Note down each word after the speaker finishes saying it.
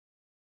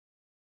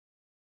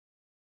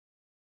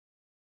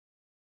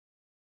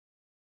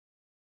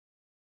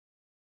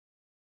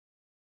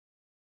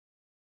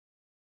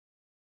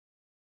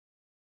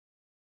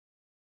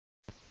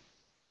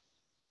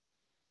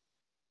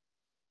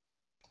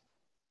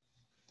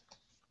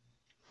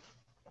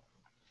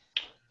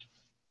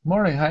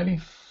Morning, Heidi.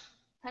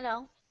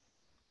 Hello.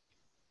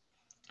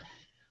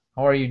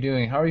 How are you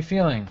doing? How are you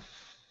feeling?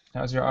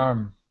 How's your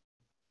arm?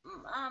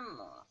 I'm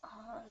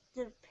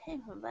still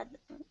painful, but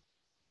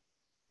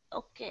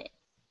okay.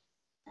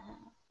 Uh,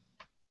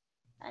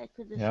 I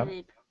could Yep.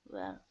 sleep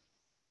well.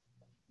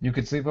 You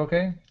could sleep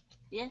okay?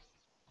 Yes,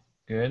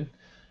 Good.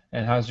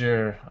 And how's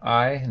your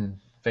eye and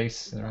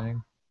face and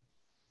everything?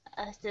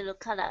 I still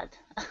colored.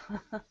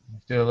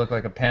 Still look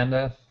like a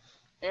panda?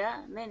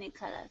 Yeah, many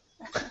colors.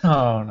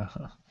 Oh no.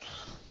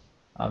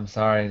 I'm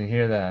sorry to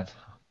hear that.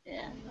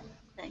 Yeah,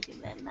 thank you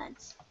very much.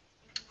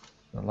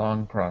 The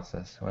long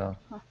process. Well,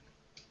 Huh.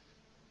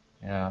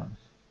 yeah.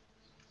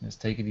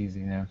 Just take it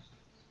easy now.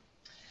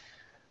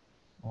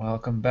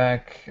 Welcome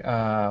back.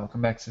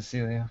 Welcome back,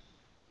 Cecilia.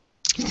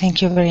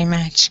 Thank you very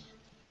much.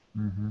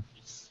 hmm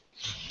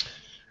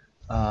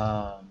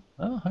Oh,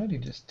 Heidi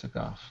just took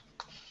off.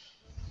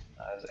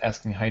 I was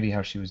asking Heidi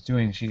how she was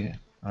doing.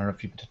 I don't know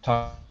if you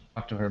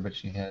talked to her, but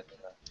she had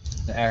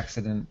an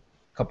accident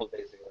a couple of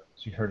days ago.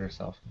 She hurt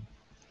herself,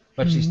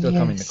 but she's still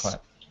coming to Yes, class.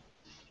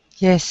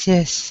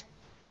 yes.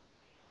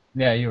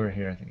 Yeah, you were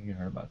here. I think you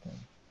heard about that.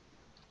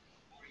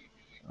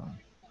 So.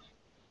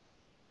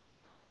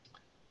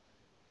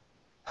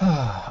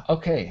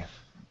 Okay,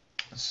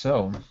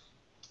 so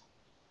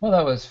well,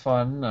 that was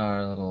fun.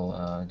 Our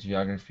little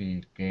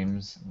geography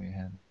games we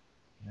had.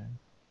 Yeah,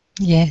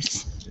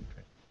 Yes. did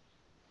great.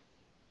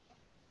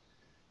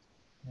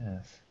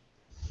 Yes.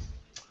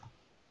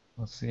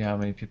 We'll see how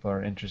many people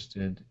are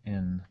interested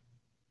in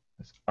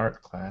this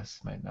art class.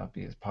 Might not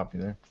be as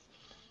popular.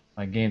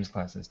 My games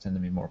classes tend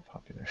to be more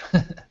popular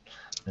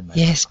than my art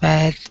Yes, class.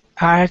 but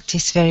art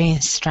is very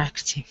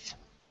instructive.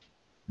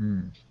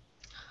 Hmm.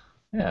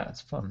 Yeah,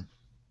 it's fun.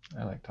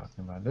 I like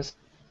talking about it. This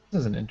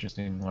is an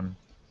interesting one.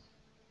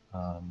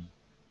 Um,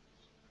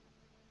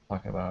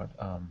 talk about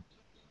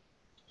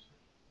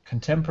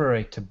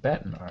contemporary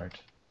Tibetan art,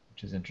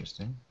 which is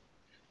interesting.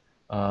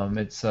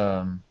 It's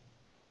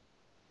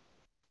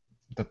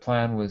The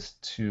plan was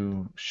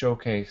to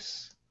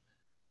showcase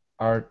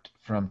art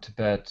from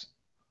Tibet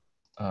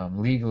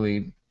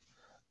legally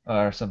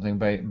or something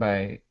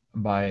by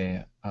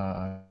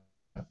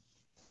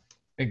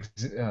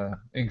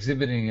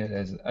exhibiting it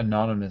as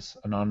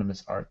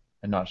anonymous art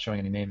and not showing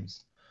any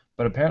names.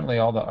 But apparently,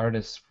 all the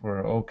artists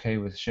were okay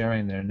with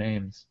sharing their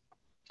names.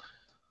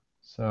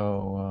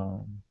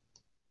 So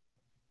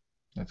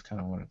that's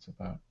kind of what it's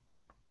about.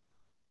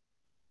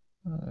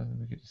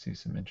 We get to see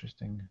some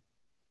interesting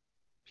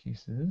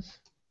pieces.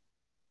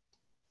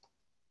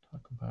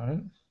 Talk about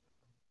it.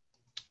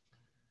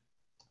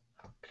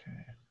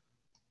 Okay,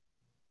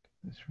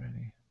 this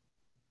ready.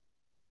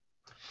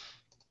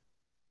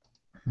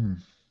 Hmm.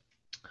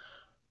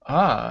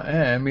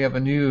 And we have a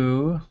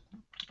new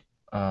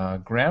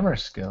grammar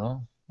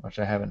skill, which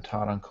I haven't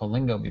taught on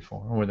Colingo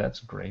before, where that's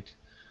great.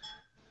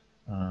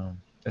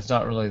 It's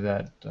not really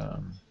that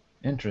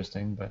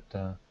interesting, but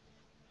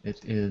it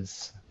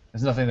is.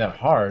 It's nothing that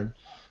hard,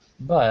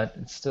 but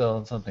it's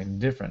still something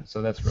different.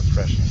 So that's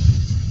refreshing.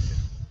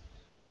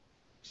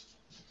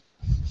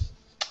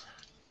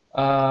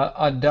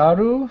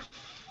 Adaru,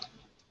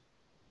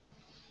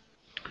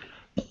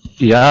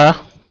 Yeah,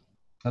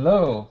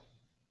 hello.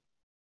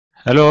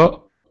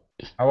 hello,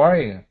 How are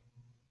you?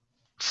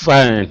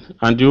 fine.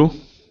 And you?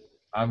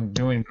 I'm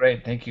doing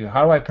great, thank you.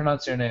 How do I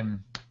pronounce your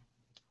name?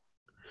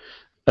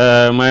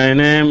 My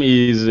name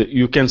is,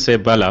 you can say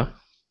Bala.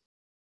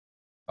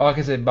 Oh, I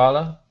can say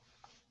Bala.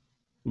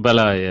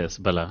 Bala, yes,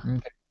 Bala.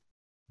 Okay.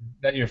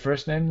 That your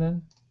first name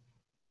then?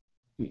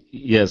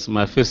 Yes,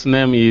 my first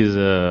name is,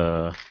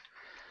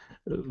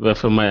 well,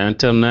 for my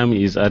entire name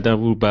is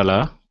Adabu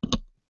Bala.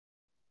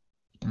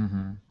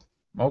 Mm-hmm.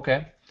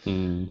 Okay.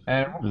 Mm,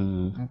 And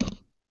mm.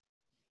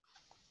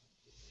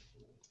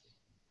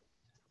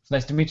 it's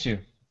nice to meet you.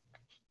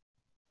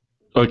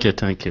 Okay,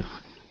 thank you.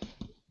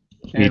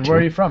 Me And where are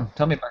too. you from?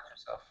 Tell me about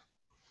yourself.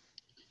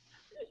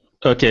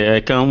 Okay,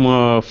 I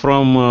come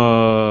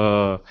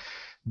from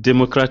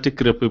Democratic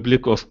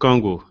Republic of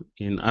Congo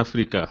in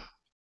Africa.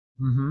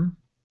 Mm-hmm.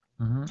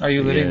 Mm-hmm. Are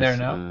you living there Yes,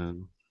 now?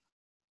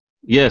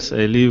 yes,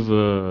 I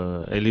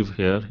live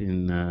here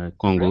in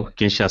Congo, Really?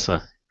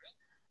 Kinshasa.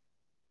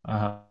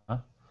 Uh-huh.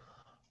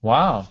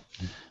 Wow.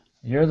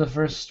 You're the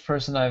first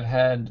person I've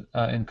had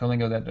in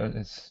Colingo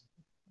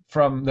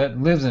that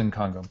lives in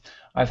Congo.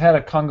 I've had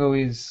a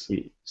Congolese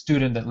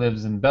student that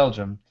lives in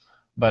Belgium,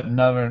 but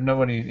never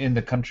nobody in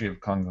the country of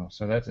Congo.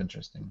 So that's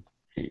interesting.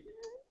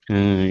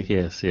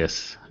 Yes,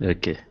 yes.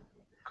 Okay.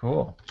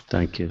 Cool.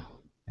 Thank you.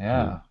 Mm.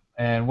 Yeah.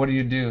 And what do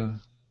you do?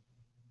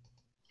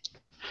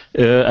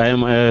 I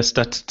am a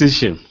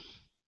statistician.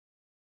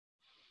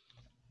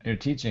 You're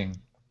teaching.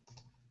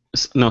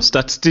 No,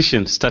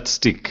 statistician,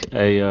 statistic.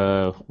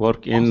 I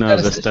work Oh, in the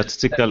statistician.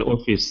 statistical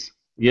office.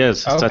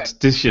 Yes, Okay.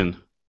 statistician.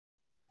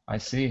 I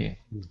see.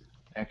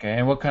 Okay.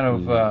 And what kind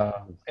of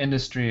Mm.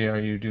 industry are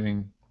you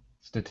doing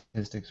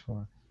statistics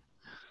for?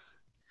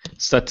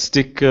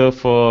 Statistic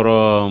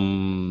for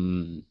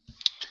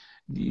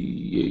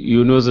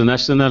you know the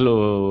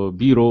National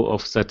Bureau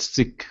of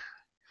Statistic.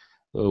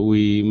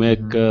 we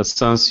make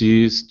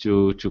census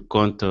to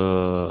count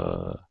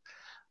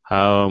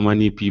how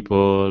many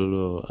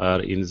people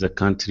are in the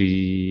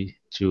country,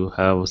 to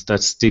have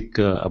statistic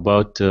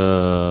about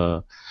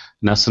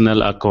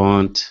national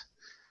account,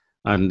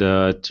 and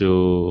to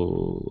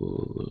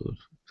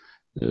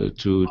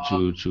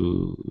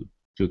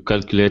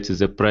calculate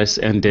the price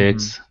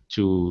index,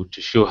 to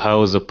show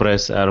how the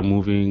price are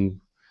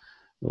moving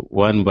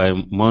one by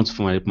month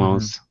by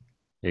month,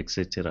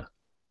 etc.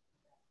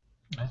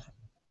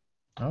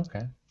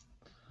 Okay,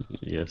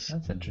 Yes.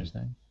 that's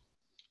interesting.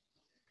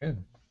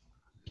 Good.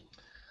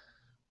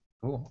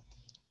 Cool.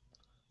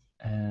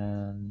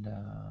 And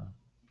all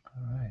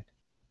right,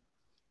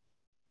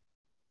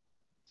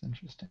 it's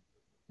interesting.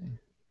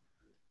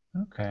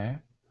 Okay.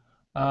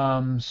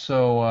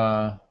 So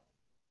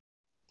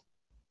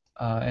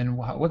and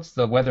what's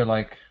the weather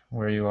like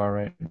where you are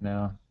right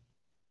now?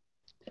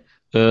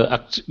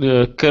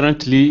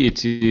 Currently,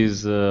 it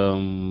is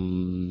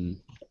the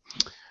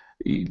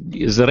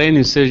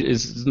rainy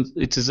season.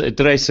 It is a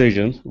dry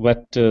season,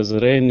 but the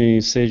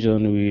rainy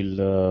season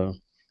will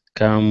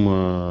come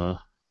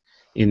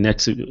in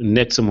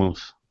next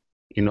month,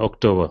 in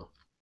October.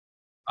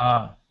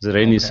 The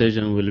rainy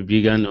season will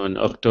begin on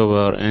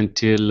October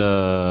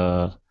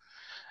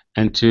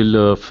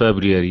until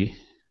February.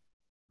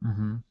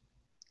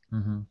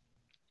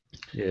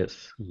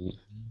 Yes.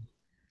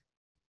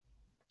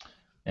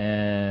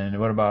 And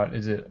what about,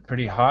 is it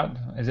pretty hot?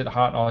 Is it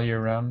hot all year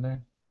round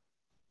there?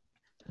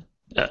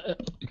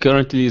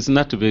 Currently, it's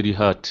not very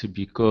hot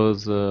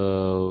because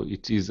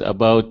it is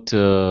about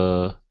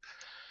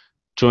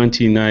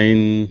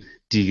 29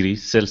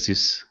 degrees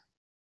Celsius.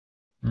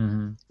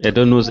 I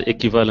don't know the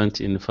equivalent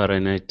in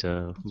Fahrenheit,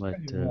 but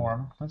pretty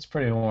warm. That's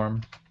pretty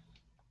warm.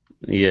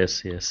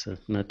 Yes,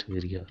 not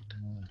very hot.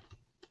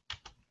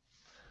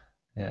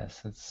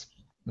 Yes, that's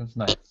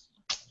nice.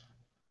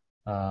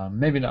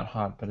 Maybe not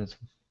hot, but it's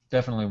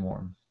definitely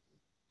warm.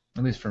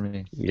 At least for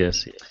me.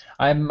 Yes.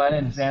 My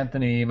name's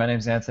Anthony. My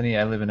name's Anthony.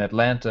 I live in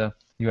Atlanta,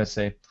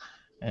 USA,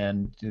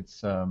 and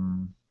it's a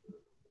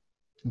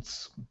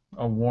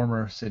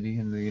warmer city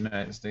in the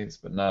United States,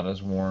 but not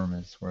as warm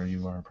as where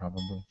you are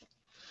probably.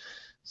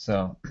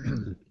 So,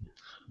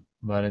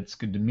 but it's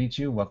good to meet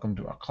you. Welcome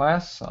to our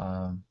class.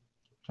 Talk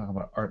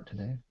about art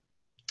today.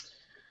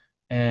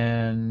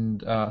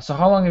 And so,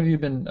 how long have you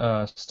been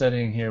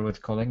studying here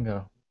with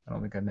Colingo? I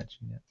don't think I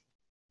mentioned yet.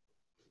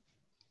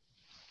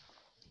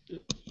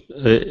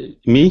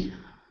 Me?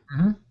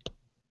 Mm-hmm.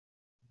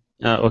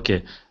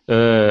 Okay.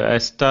 I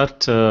start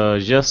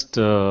just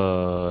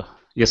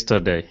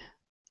yesterday.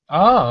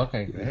 Oh,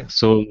 okay, great.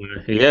 So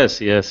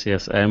yes.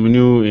 I'm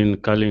new in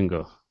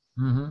Kalinga.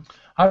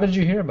 How did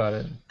you hear about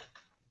it?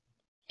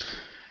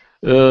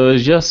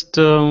 Just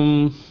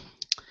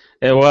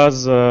I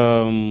was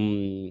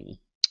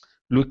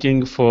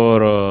looking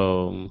for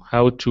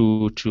how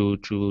to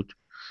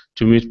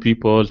meet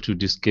people to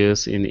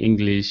discuss in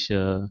English.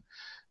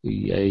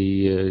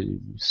 I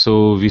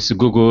so with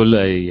Google,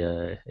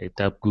 I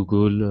tap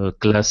Google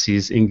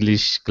classes,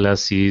 English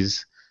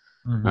classes,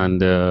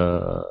 and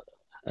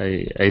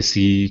I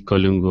see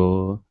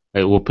Colungo. I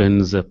open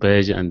the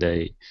page and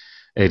I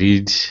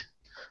read.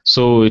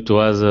 So it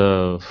was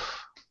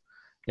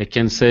I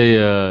can say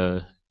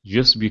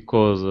just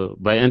because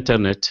by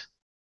internet,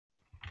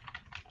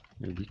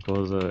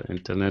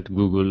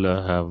 Google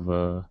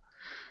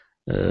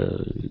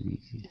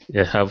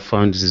I have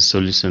found the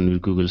solution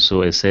with Google,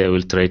 so I say I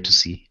will try to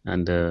see.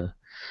 And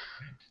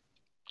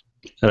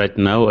right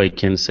now, I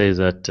can say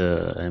that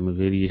I'm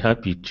very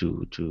happy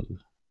to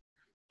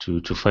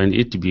find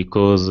it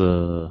because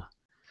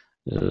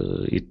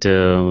it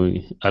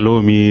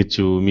allow me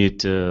to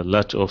meet a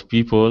lot of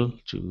people,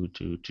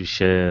 to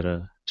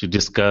share, to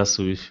discuss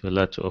with a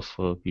lot of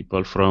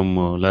people from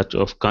a lot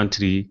of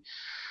country.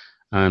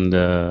 And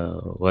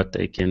what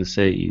I can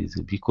say is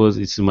because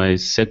it's my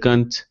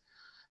second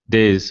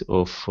day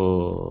of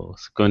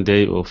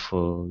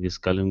this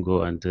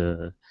Kalungo, and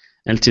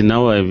until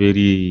now I'm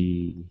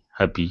very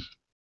happy.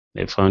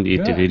 I found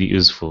it very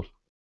useful.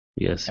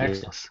 Yes.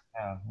 Excellent.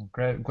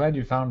 Yeah, glad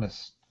you found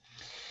us.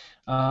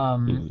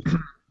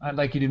 I'd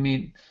like you to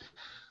meet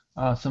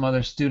some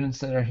other students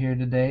that are here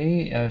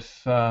today.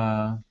 If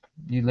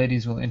you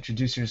ladies will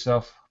introduce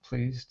yourself,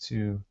 please,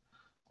 to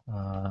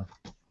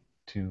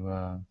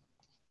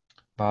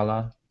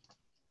Bala.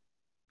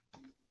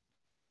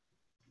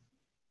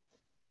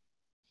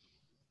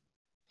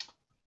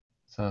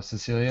 So,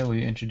 Cecilia, will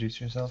you introduce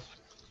yourself?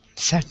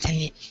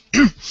 Certainly.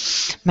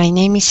 My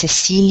name is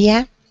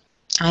Cecilia.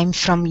 I'm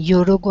from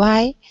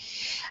Uruguay,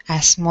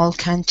 a small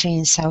country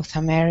in South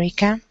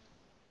America.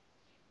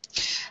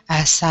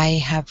 As I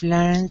have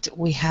learned,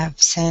 we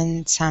have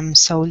sent some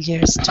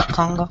soldiers to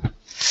Congo.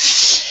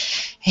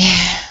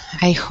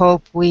 I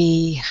hope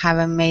we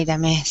haven't made a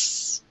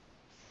mess.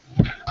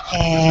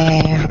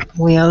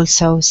 We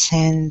also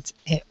sent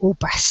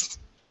upas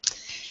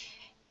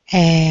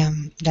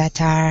that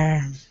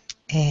are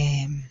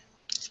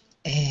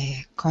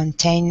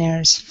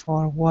containers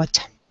for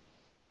water.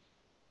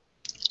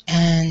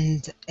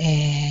 And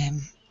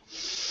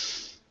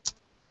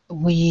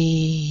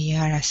We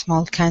are a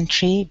small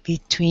country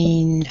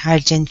between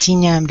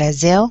Argentina and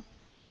Brazil.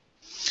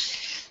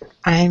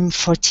 I'm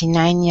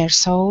 49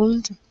 years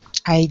old.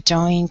 I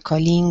joined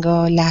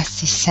Colingo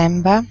last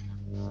December.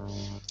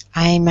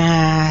 I'm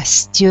a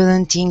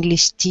student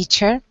English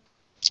teacher.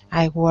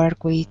 I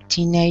work with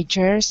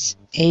teenagers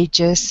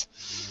ages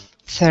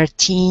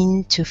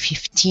 13 to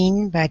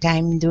 15, but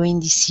I'm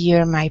doing this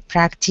year my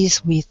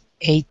practice with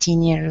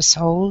 18 years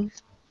old.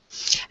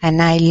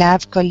 And I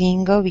love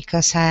Colingo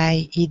because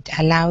it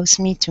allows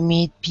me to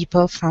meet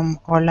people from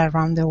all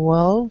around the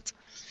world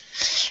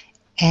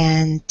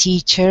and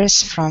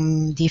teachers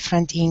from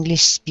different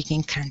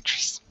English-speaking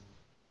countries.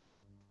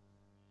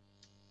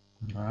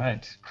 All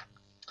right.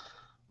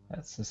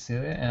 That's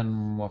Cecilia.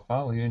 And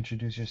Wafa, will you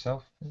introduce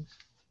yourself, please?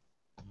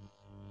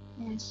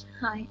 Yes,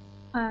 hi.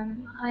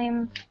 My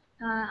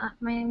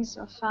name is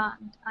Wafa,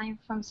 and I'm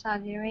from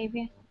Saudi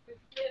Arabia.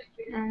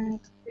 And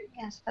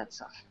yes,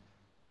 that's all.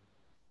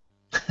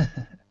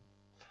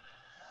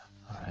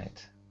 All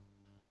right.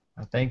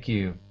 Thank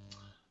you.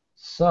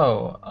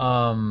 So,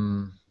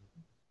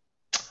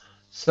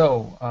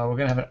 we're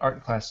gonna have an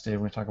art class today.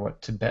 We're gonna talk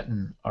about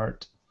Tibetan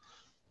art,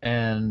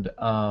 and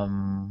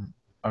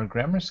our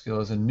grammar skill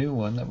is a new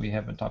one that we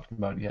haven't talked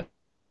about yet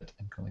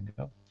in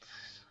Kalinga.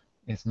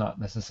 It's not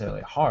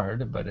necessarily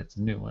hard, but it's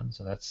a new one,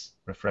 so that's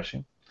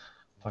refreshing.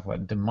 Talk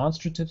about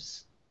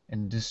demonstratives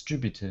and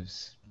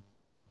distributives.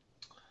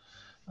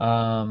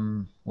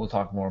 We'll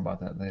talk more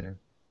about that later.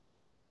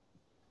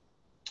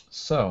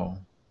 So,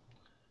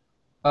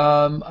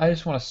 I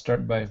just want to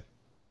start by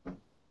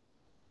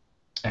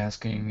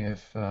asking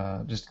if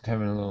just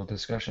having a little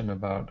discussion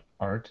about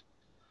art.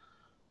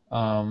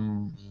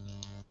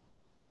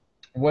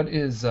 What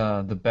is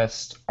the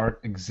best art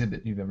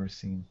exhibit you've ever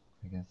seen,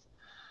 I guess?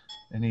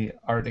 Any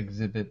art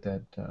exhibit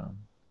that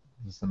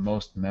is the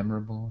most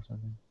memorable or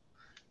something?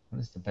 What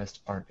is the best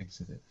art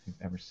exhibit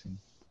you've ever seen?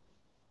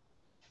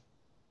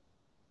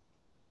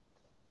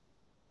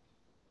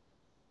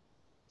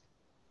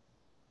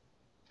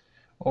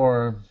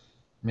 Or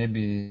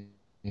maybe,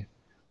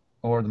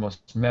 or the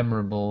most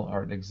memorable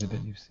art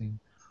exhibit you've seen,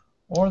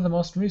 or the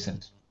most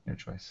recent, your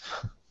choice,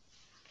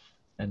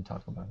 and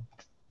talk about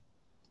it.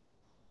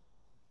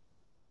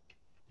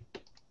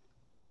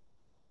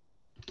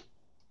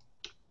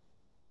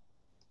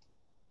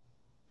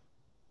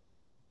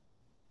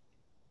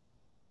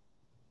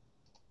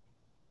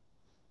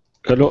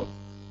 Hello.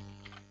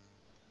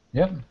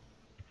 Yep.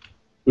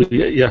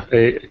 Yeah.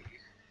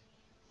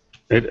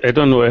 I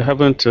don't know. I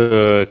haven't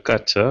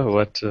caught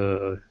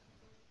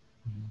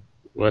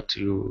what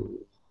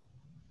you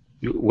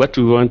what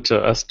you want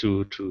us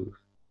to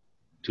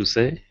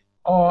say,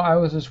 Oh, I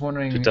was just to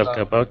wondering, talk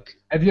about.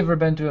 have you ever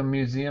been to a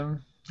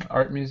museum,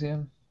 art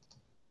museum?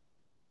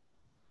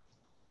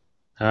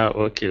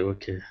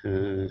 Okay.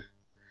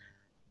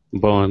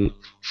 Bon,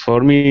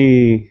 for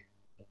me,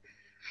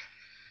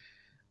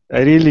 I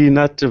really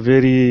not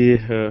very.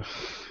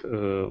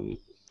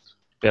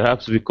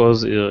 Perhaps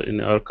because in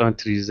our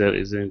countries there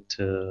isn't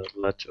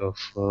much of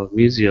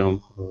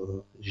museum,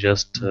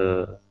 just.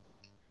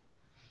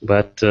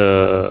 But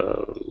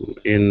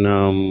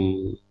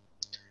in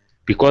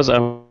because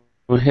I'm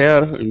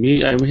here in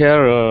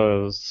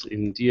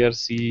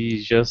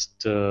DRC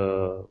just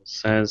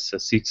since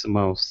 6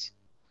 months.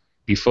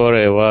 Before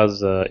I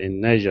was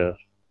in Niger.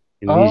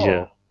 In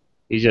Niger. Oh,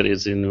 Niger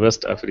is in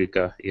West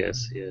Africa.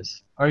 Yes.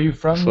 are you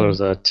from Before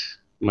Niger? that,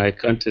 my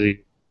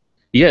country.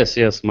 Yes.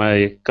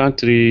 My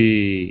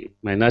country,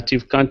 my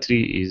native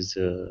country is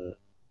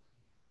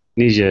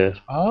Niger.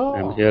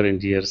 I'm Oh. here in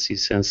DRC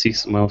since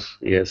 6 months.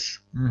 Yes.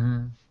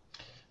 Mm-hmm.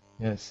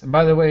 Yes. And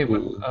by the way,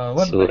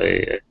 what So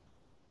language?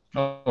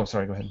 Oh,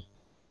 sorry, go ahead.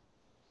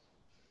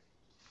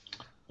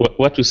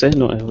 what you say?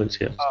 No, I haven't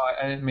heard. Oh,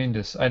 I didn't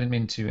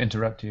mean to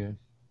interrupt you.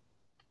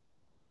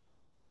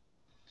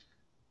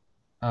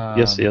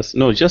 Yes. Um,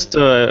 No, just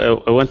I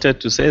wanted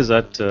to say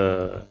that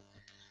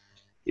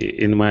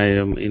in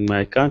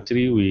my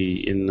country,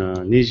 we in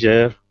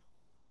Niger,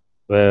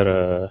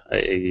 where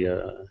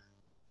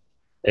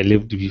I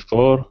lived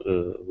before,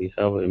 we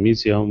have a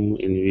museum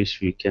in which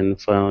we can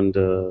find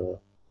a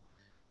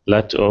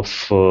lot of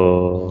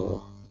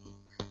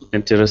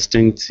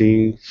interesting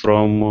things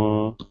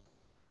from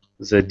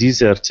the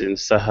desert in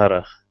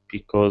Sahara,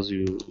 because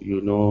you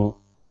know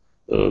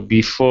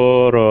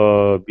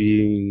before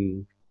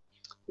being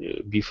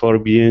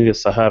a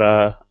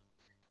Sahara,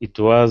 it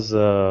was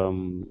there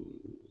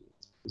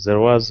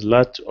was a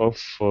lot of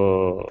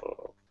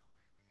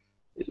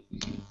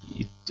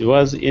it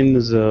was in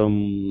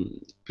the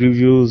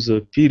previous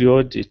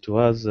period. It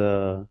was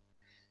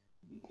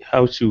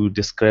how to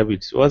describe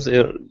it.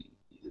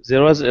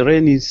 There was a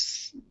rainy.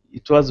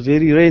 It was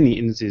very rainy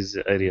in this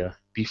area like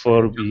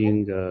before a jungle?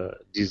 being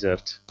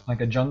desert.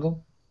 Like a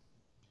jungle?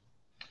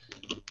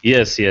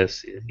 Yes,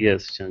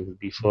 jungle.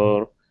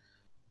 Before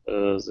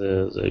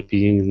the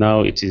being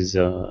now, it is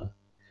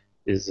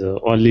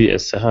only a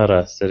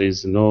Sahara. There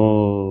is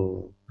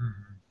Mhm.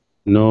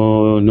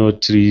 no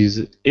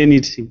trees,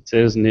 anything.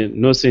 There's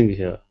nothing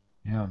here.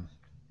 Yeah.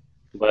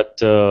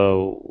 but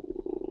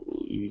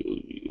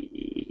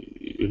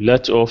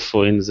lot of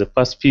in the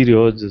past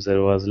period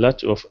there was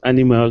lot of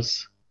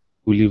animals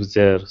who live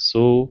there.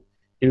 So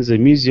in the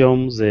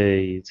museum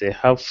they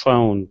have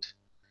found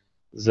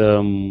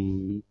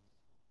the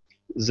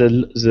the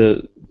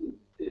the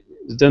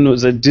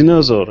the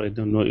dinosaur. I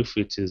don't know if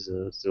it is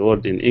the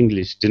word in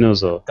English,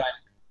 dinosaur.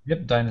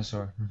 Yep,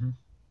 dinosaur.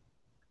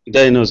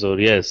 Dinosaur,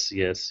 yes,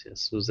 yes,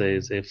 yes. So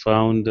they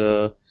found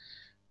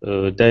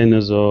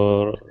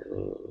dinosaur.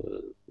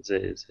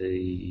 They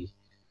they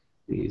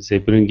they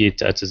bring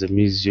it at the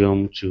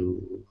museum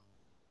to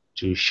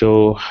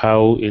show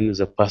how in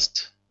the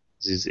past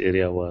this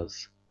area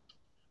was.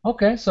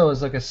 Okay, so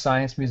it's like a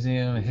science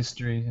museum, a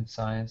history and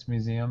science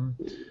museum,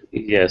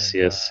 Yes, and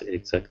yes,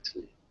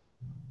 exactly.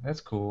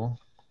 that's cool.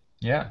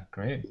 Yeah,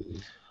 great.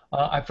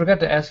 I forgot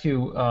to ask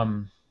you,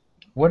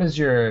 what is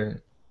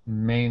your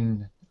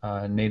main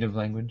native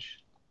language?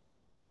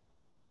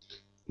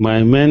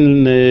 My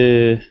main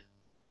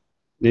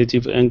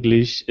native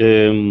English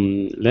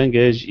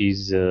language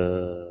is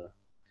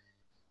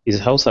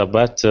Hausa,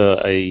 but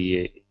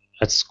I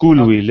at school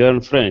Hausa. we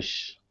learn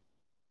French.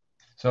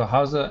 So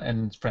Hausa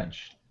and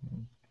French.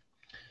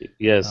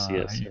 Yes, Uh,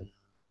 yes.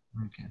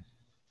 okay,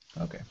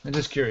 okay. I'm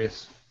just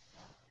curious.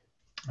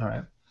 All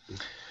right.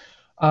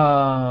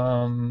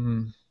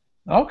 Um,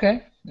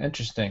 okay,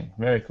 interesting.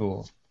 Very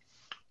cool.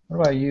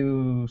 What about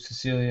you,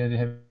 Cecilia?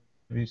 Have you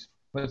what's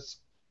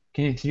do you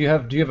have a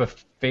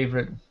favorite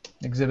exhibit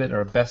or a best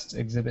exhibit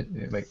like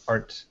art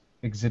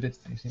exhibit?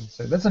 So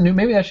that's a new. Maybe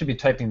I should be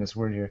typing this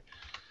word here.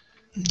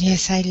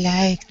 Yes, I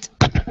liked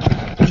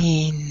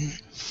in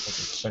Like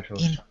a special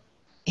in shot.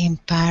 in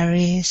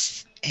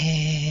Paris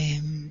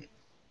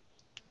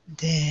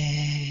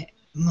the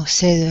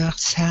Musée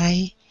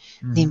d'Orsay,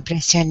 the Mm-hmm.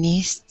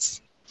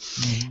 Impressionists,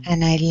 Mm-hmm.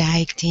 and I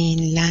liked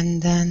in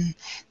London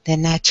the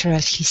Natural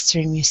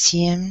History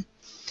Museum,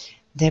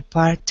 the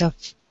part of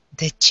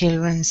the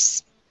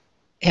children's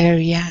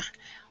area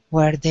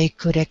where they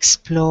could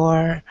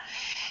explore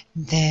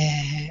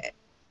the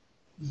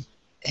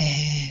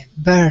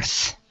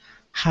birth,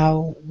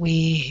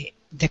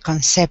 the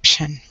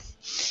conception,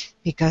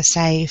 because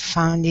I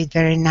found it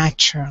very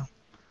natural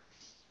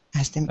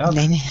as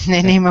Okay,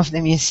 the name of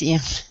the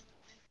museum.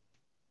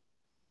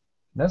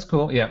 that's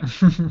cool. Yeah,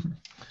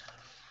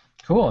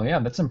 cool. Yeah,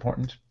 that's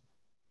important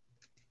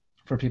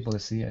for people to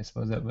see. I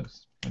suppose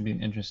would be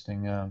an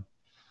interesting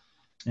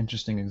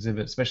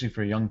exhibit, especially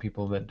for young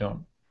people that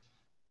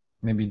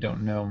maybe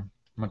don't know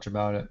much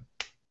about it.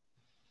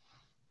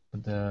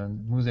 But the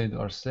Musée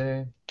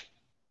d'Orsay,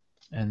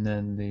 and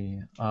then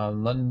the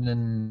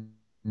London,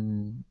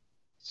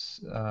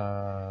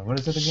 what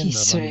is it again? The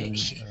History,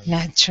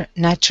 London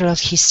Natural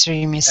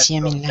History Museum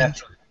Natural in London.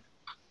 Natural.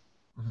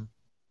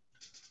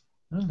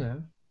 Okay,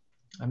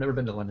 I've never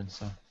been to London,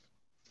 so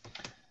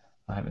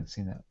I haven't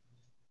seen that.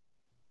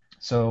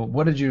 So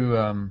what did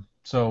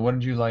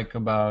you like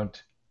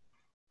about?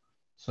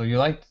 So you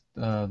liked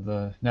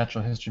the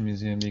Natural History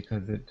Museum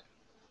because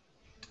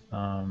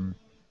um,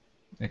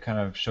 it kind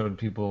of showed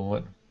people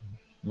what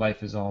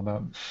life is all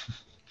about.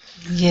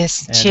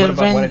 Yes, And what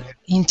children did you?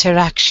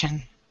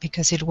 interaction,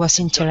 because it was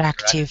It showed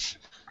interactive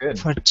good.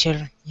 for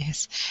children.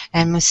 Yes,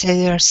 and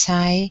Musée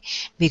d'Orsay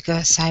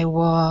because I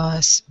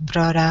was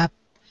brought up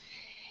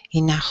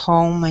in a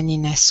home and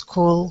in a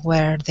school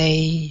where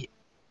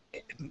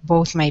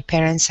both my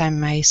parents and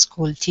my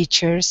school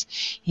teachers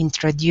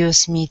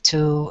introduced me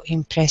to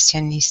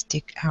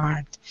impressionistic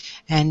art,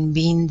 and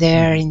being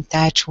there Hmm. in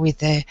touch with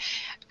the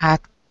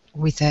act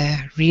with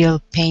the real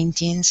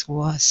paintings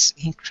was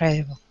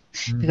incredible,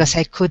 Hmm. because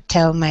I could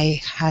tell my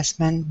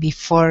husband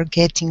before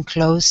getting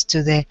close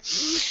to the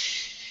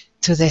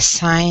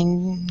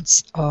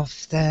signs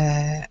of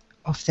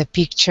the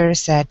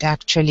pictures that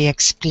actually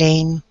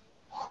explain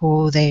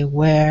who they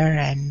were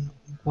and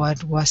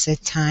what was the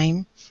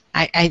time.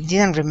 I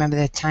didn't remember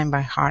the time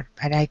by heart,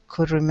 but I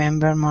could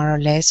remember more or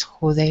less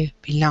who they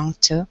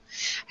belonged to.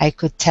 I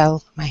could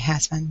tell my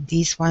husband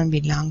this one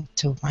belonged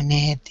to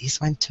Monet, this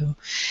one to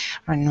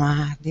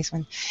Renoir, this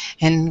one.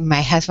 And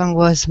my husband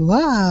was,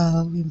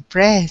 wow,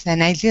 impressed.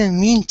 And I didn't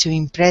mean to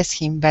impress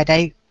him, but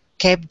I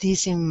kept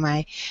this in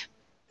my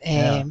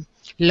Yeah. um,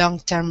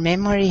 long-term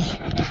memory.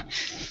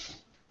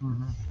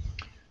 Hmm.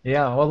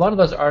 Yeah. Well, a lot of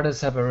those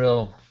artists have a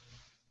real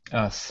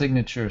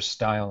signature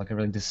style, like a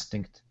really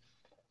distinct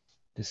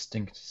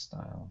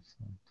style.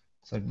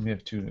 So we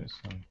have two.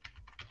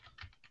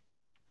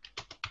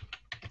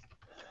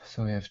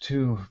 So we have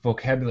two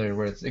vocabulary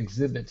words.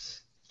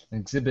 Exhibits.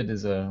 Exhibit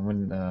is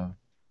when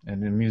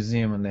in a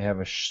museum when they have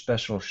a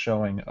special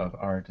showing of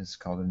art is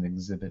called an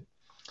exhibit.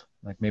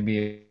 Like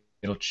maybe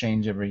it'll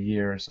change every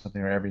year or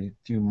something, or every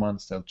few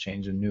months they'll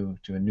change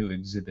to a new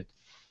exhibit.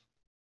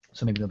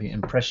 So maybe there'll be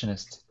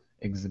impressionist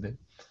exhibit.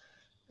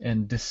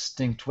 And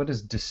distinct. What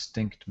does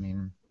distinct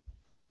mean?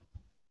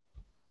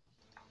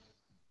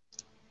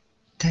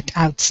 That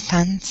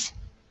outstands.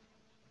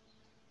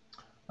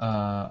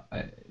 I,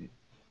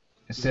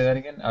 say that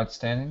again.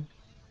 Outstanding.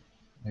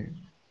 Like,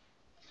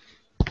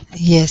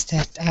 Yes,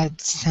 that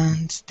add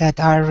sounds that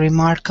are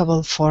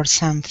remarkable for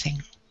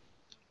something.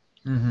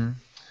 Mm-hmm.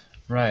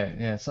 Right.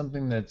 Yeah.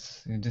 Something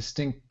that's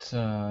distinct.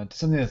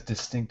 Something that's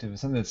distinctive.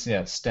 Something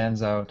that's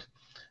stands out.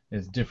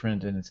 Is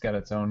different, and it's got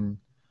its own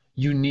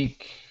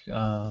unique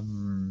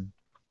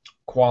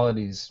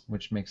qualities,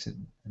 which makes it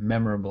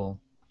memorable.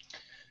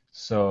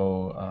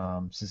 So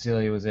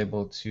Cecilia was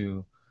able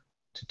to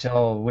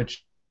tell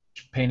which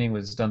painting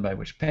was done by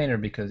which painter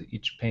because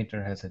each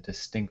painter has a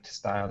distinct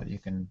style that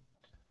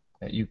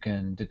you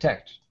can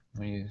detect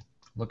when you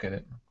look at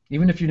it.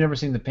 Even if you've never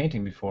seen the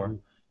painting before,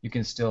 you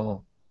can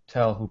still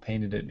tell who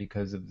painted it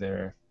because of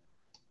their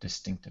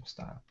distinctive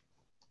style.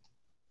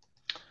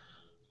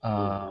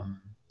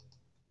 Um,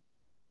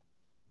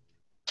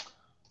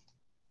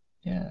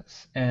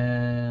 yes.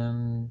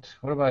 And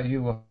what about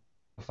you,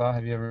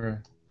 Wafa? You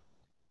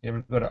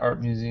ever go to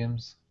art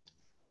museums?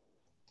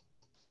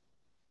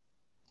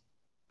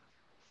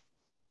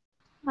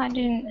 I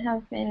didn't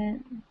have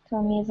been to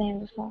a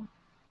museum before.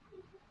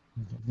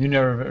 You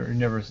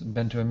never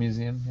been to a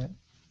museum yet?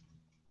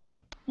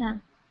 Yeah.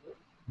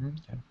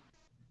 Okay.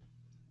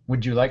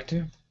 Would you like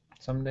to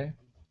someday?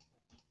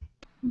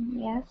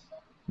 Yes.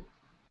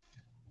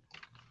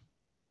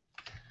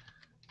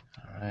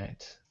 All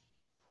right.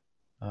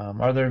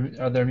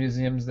 Are there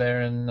museums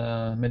there in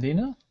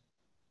Medina?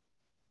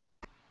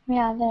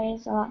 Yeah, there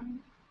is a lot.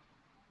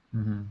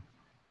 Mm-hmm.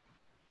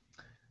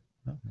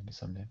 Oh, maybe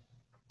someday.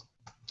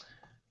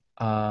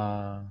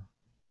 Uh,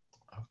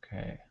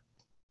 okay.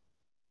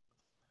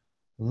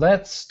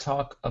 Let's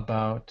talk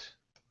about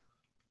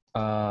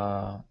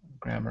uh,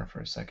 grammar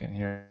for a second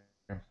here.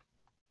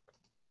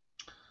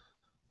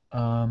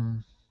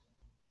 Um,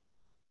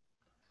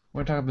 we're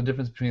going to talk about the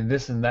difference between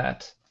this and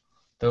that,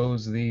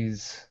 those,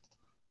 these,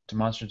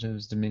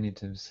 demonstratives,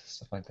 diminutives,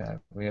 stuff like that.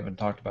 We haven't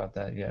talked about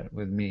that yet,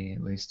 with me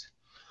at least.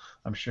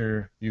 I'm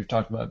sure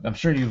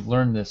you've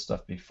learned this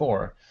stuff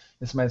before.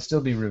 This might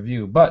still be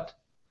review, but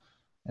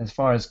as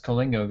far as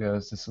Kalingo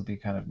goes, this will be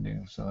kind of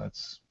new, so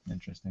that's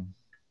interesting.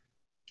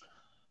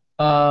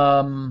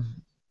 Um,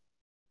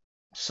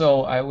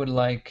 so I would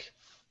like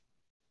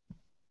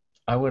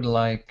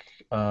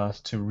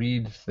us to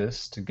read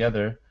this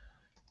together.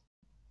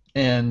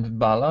 And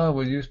Bala,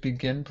 will you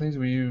begin, please?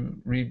 Will you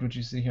read what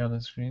you see here on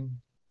the screen?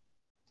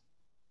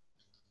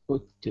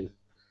 Okay.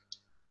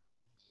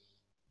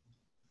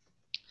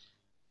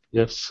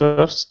 Yeah,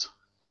 first,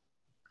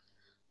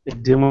 a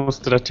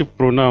demonstrative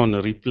pronoun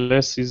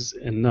replaces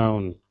a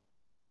noun.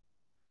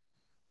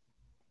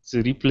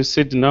 The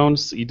replaced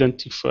noun's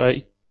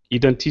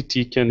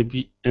identity can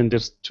be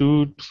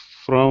understood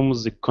from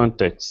the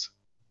context.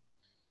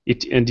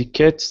 It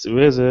indicates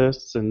whether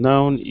the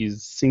noun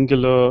is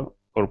singular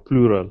or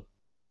plural,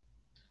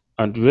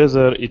 and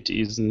whether it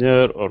is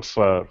near or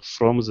far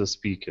from the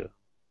speaker.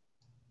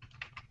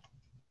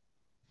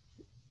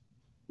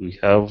 We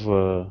have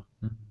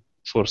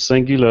for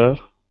singular,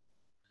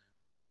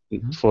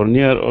 Mhm. for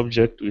near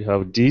object, we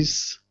have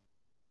this,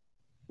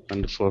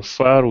 and for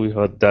far, we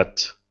have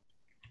that.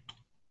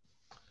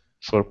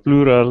 For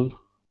plural,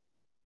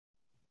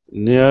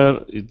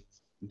 near is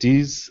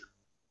these,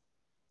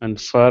 and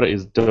far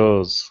is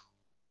those.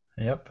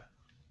 Yep.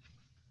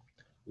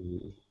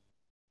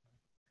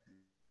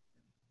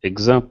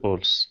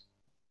 Examples.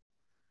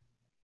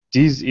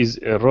 This is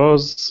a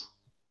rose.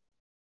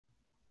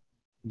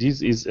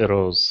 This is a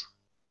rose.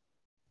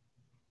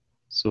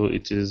 So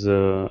it is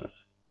a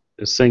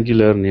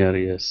singular near,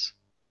 yes.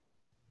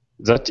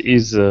 That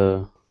is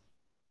a,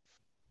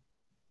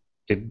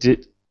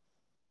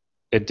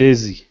 a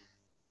daisy.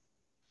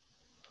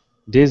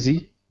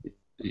 Daisy,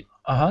 it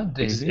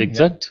is Daisy. Yep.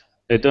 exact.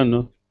 I don't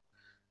know.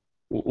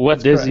 What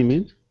That's daisy correct.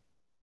 mean?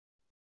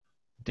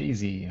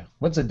 Daisy.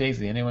 What's a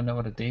daisy? Anyone know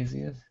what a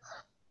daisy is?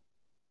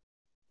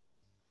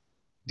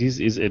 This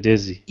is a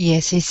daisy.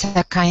 Yes, it's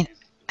a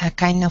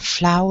kind of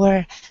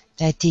flower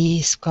that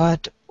is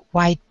got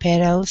white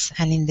petals,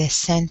 and in the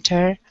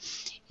center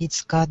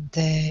it's got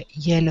the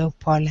yellow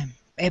pollen.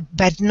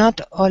 But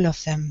not all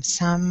of them.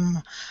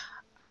 Some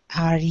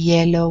are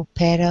yellow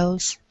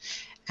petals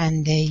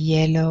and the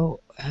yellow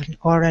and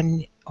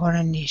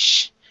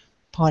orangish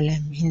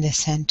pollen in the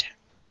center.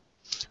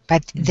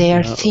 But they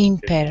are thin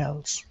Okay.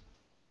 petals.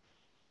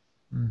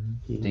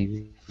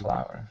 Daisy Mm,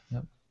 flower.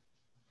 Yep.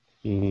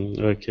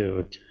 okay.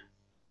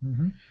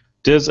 Mm-hmm.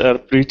 These are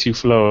pretty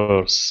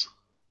flowers.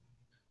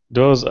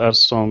 Those are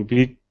some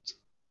big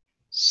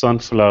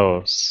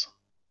sunflowers.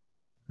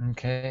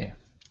 Okay.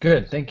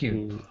 Good. Thank you.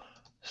 Mm,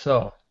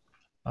 So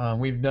I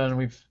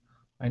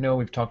know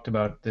we've talked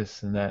about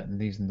this and that and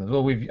these and those.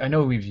 Well, I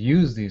know we've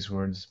used these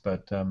words,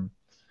 but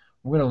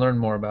we're going to learn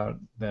more about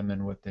them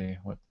and what they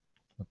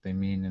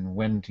mean and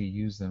when to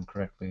use them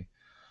correctly.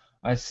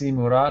 I see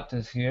Murat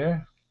is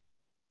here.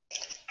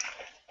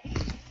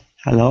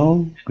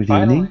 Hello, good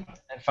Finally, evening.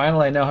 and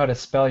finally, I know how to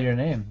spell your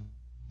name.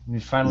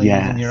 You're finally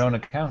using your Yes, own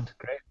account.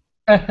 Great.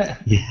 I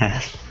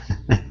yes.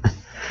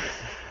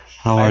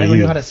 How are never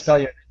knew you? how to spell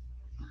your.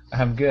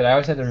 I'm good. I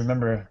always had to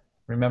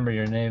remember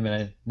your name, and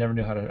I never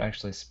knew how to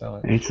actually spell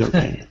it. It's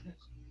okay.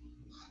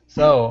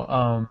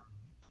 So,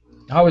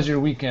 How was your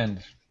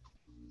weekend?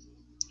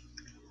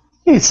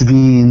 It's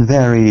been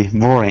very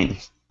boring.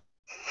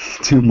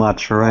 Too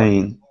much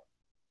rain.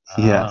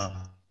 Yes,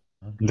 Ah.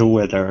 the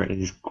weather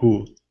is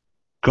cold.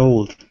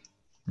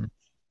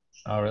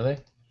 Oh, really?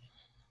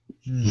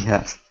 Hmm.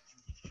 Yes,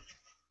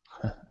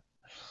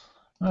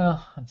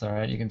 Well, that's all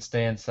right. You can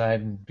stay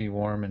inside and be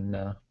warm and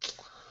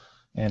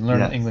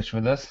learn yes, English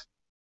with us.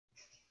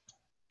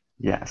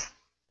 yes,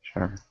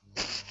 sure.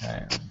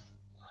 Okay.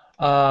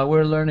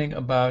 We're learning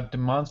about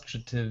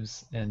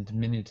demonstratives and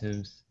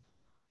diminutives,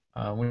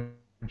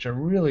 which are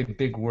really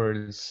big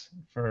words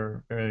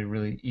for very,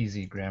 really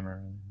easy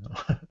grammar.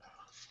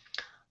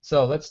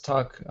 So let's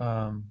talk.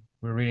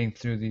 We're reading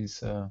through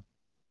these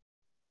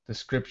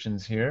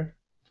descriptions here.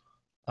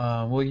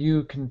 Will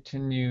you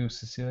continue,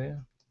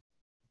 Cecilia?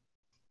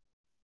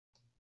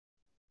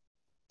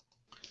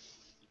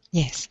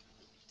 Yes.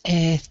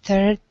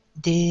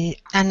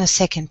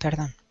 Second,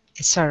 pardon.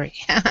 Sorry.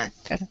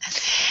 Pardon.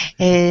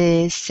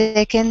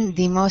 Second,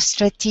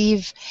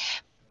 demonstrative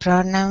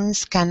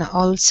pronouns can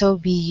also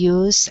be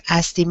used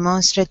as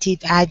demonstrative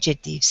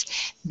adjectives.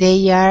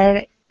 They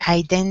are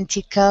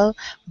identical,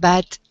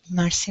 but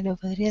Marcelo,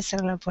 ¿podría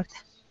cerrar la puerta?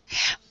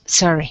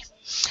 Sorry.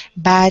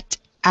 But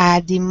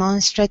a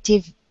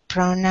demonstrative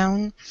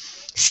pronoun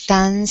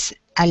stands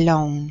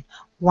alone,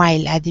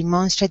 while a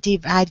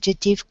demonstrative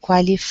adjective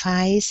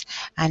qualifies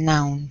a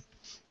noun.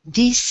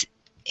 This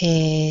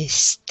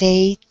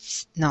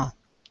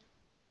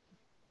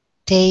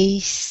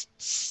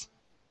tastes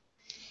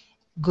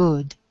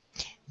good.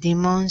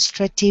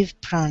 Demonstrative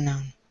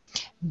pronoun.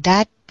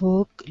 That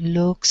book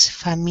looks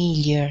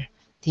familiar.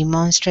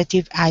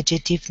 Demonstrative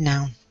adjective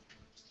noun.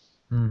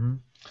 Mm-hmm.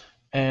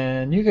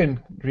 And you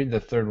can read the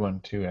third one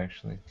too,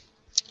 actually.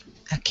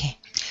 Okay.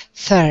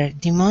 Third,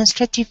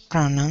 demonstrative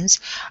pronouns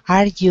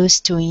are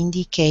used to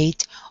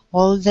indicate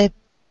all the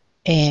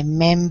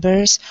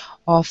members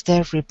of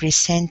the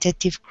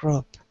representative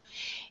group.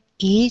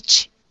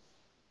 Each,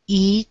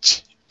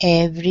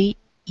 every,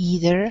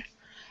 either,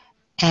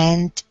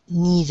 and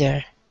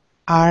neither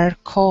are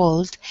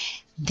called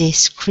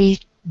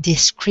descriptive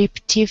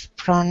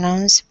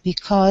pronouns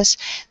because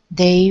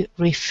they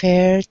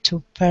refer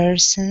to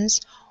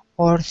persons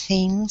or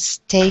things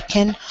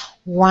taken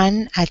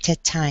one at a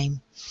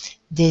time.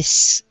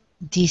 This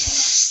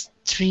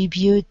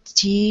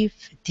distributive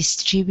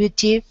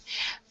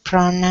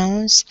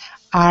pronouns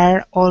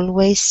are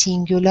always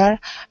singular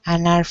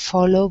and are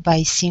followed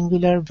by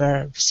singular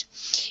verbs.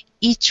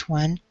 Each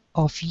one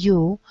of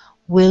you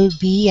will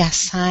be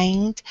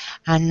assigned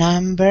a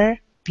number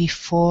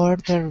before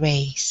the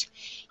race.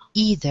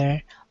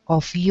 Either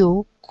of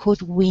you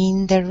could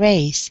win the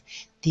race,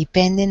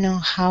 depending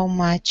on how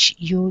much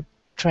you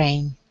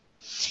train.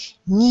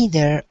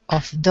 Neither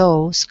of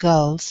those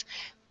girls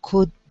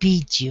could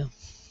beat you.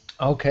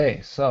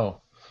 Okay,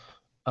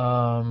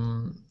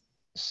 um,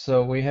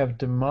 so we have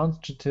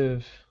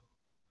demonstrative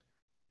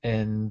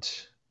and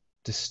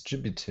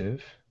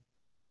distributive.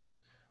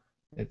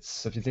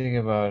 It's if you think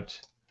about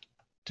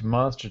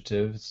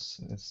demonstrative,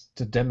 it's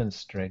to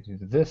demonstrate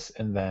this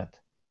and that.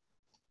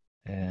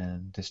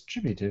 And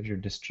distributive, you're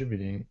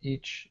distributing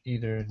each,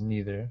 either,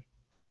 neither.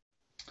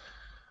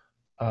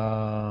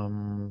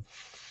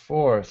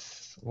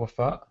 Fourth,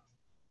 Wafa.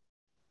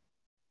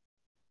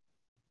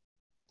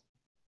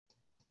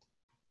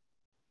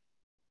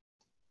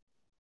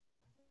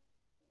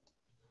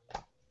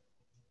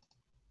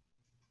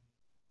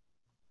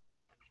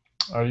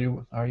 Are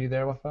you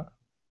there, Wafa?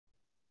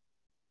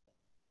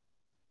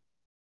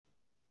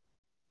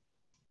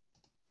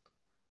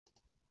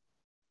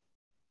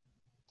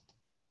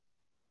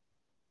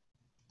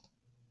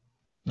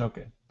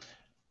 Okay.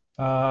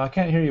 I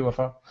can't hear you,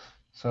 Wafa.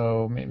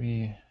 So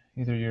maybe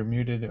either you're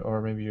muted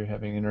or maybe you're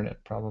having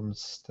internet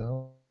problems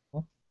still.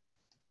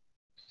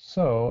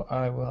 So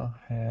I will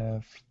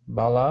have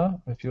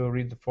Bala, if you'll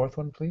read the fourth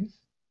one, please.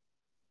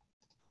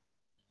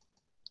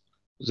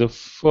 The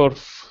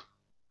fourth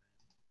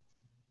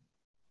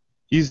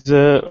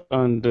either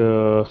and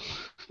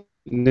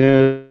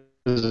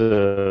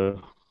neither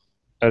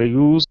are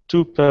used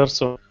two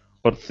persons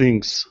or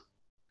things.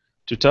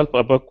 To talk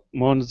about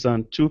more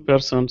than two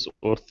persons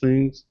or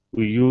things,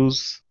 we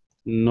use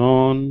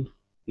none,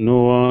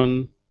 no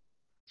one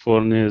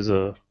for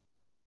neither,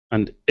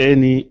 and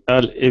any,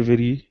 all,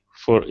 every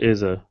for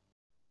either.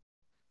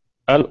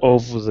 All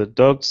of the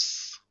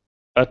dogs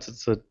at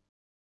the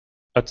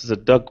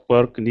dog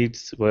park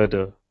needs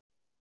water.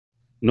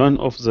 None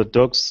of the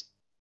dogs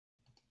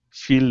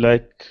feel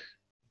like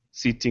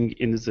sitting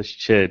in the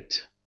shade.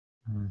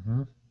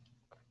 Mm-hmm.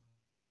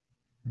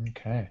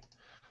 Okay.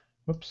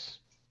 Whoops.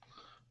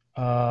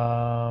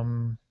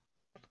 Now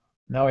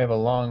we have a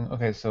long.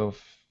 Okay, so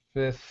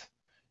fifth.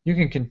 You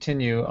can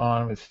continue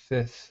on with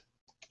fifth,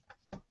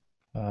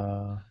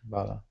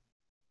 Bala.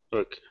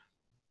 Okay.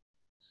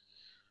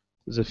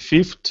 The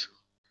fifth,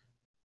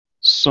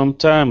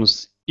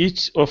 sometimes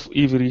each of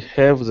every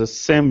have the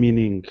same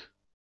meaning,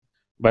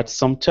 but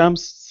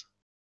sometimes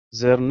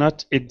they're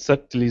not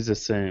exactly the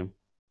same.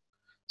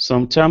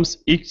 Sometimes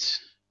each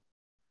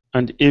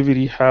and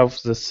every have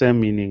the same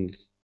meaning.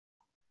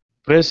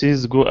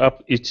 Prices go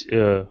up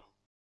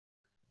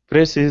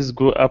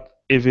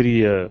every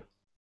year.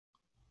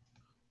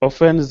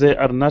 Often they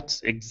are not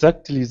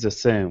exactly the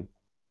same.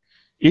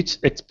 Each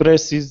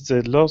expresses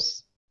the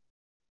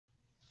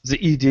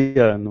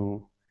idea,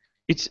 no.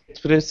 Each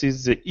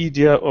expresses the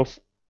idea of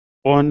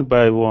one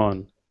by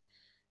one.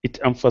 It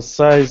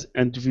emphasizes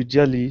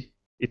individually.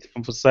 It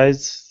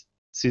emphasizes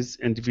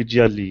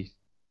individuality.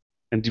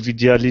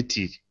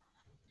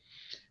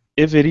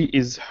 Every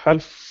is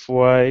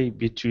halfway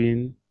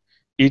between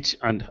each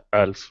and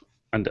half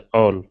and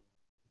all.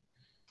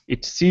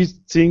 It sees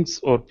things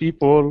or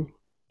people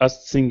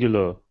as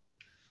singular,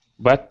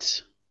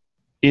 but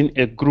in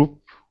a group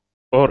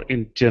or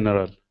in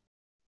general.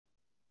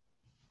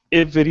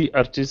 Every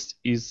artist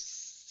is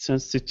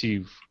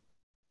sensitive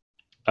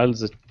as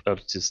the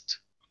artist.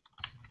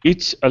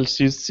 Each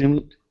artist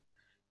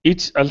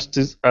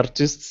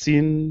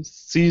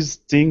sees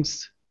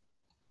things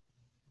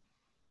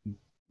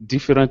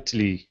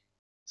differently.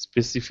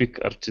 Specific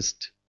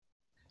artist.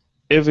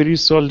 Every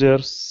soldier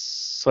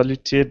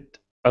saluted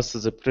as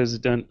the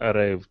president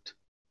arrived.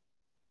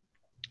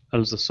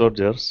 All the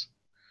soldiers.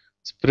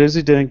 The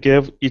president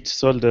gave each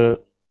soldier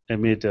a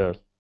medal.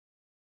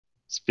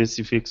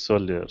 Specific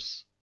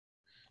soldiers.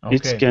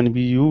 It Okay. can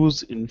be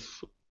used in.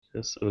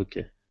 Yes,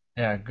 okay.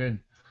 Yeah, good.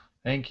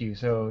 Thank you.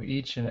 So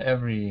each and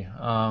every,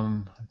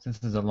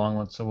 this is a long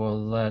one, so we'll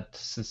let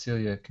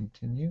Cecilia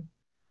continue.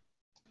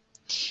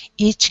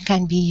 Each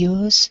can be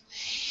used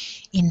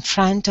in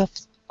front of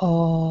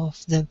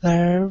the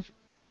verb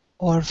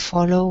or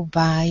followed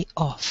by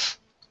of.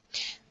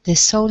 The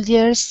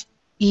soldiers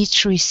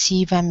each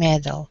receive a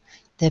medal.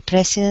 The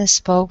president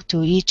spoke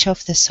to each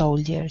of the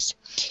soldiers.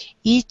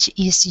 Each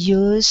is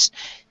used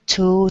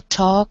to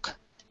talk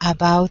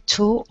about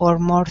two or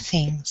more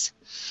things.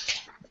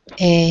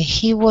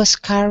 He was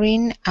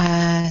carrying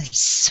a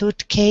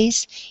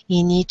suitcase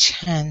in each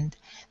hand.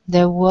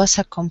 There was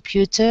a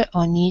computer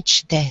on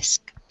each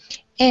desk.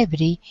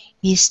 Every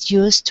is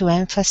used to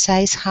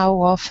emphasize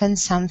how often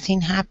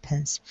something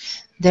happens.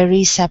 There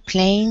is a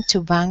plane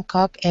to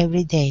Bangkok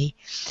every day.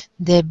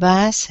 The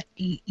bus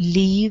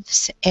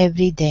leaves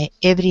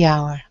every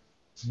hour.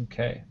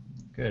 Okay,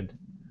 good.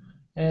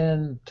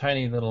 And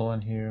tiny little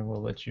one here,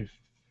 we'll let you.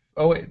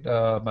 Oh wait,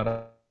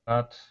 Marat,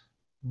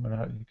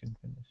 you can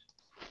finish.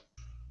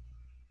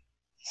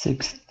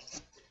 Sixth,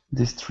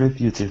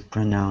 distributive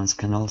pronouns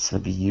can also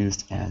be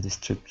used as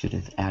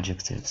distributive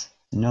adjectives.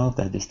 Note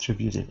that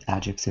distributive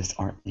adjectives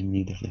are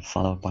immediately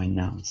followed by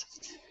nouns.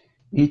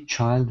 Each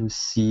child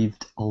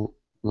received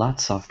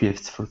lots of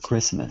gifts for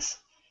Christmas.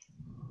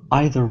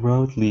 Either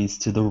road leads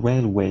to the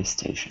railway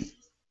station.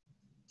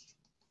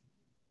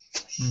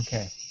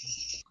 Okay.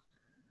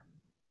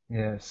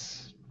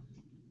 Yes.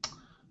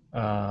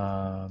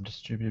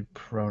 Distributed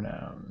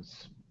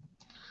pronouns.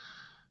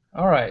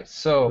 All right.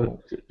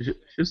 So.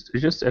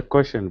 Just a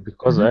question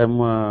because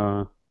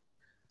Mhm.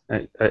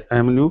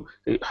 I'm new.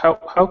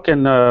 How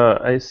can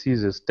I see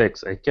this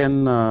text? I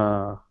can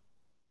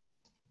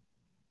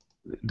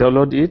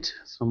download it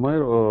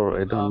somewhere,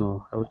 or I don't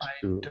know how I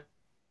to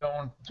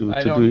do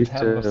don't it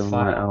have a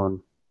my file.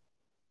 own.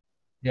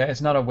 Yeah,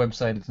 it's not a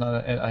website. It's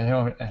not. I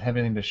don't have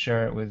anything to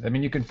share it with. I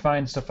mean, you can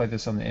find stuff like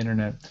this on the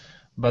internet,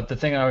 but the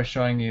thing I was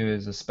showing you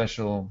is a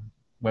special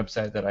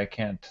website that I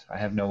can't. I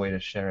have no way to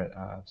share it.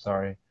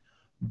 Sorry,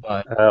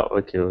 but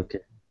Okay.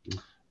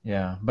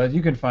 yeah, but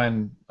you can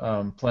find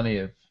plenty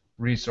of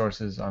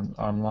resources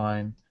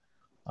online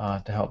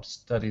to help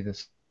study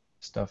this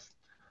stuff.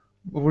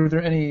 Were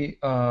there any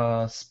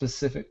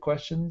specific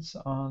questions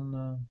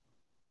on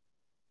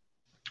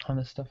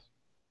this stuff?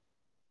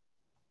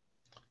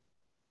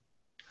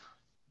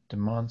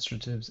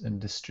 Demonstratives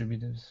and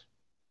distributives.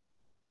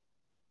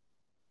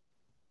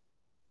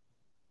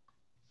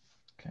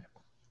 Okay.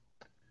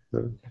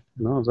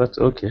 No, that's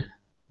okay.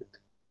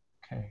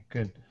 Okay,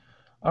 good.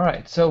 All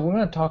right, so we're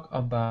going to talk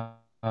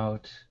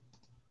about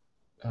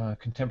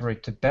contemporary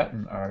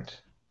Tibetan art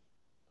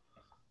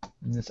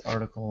in this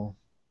article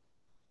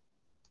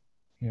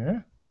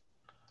here.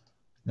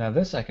 Now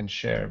this I can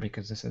share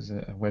because this is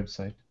a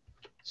website.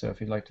 So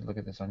if you'd like to look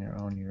at this on your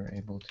own, you're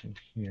able to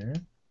here.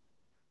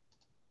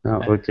 Oh,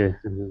 And, okay.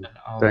 and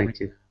I'll read. Thank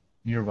you.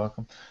 You're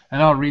welcome.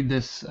 And I'll read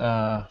this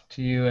to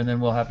you, and then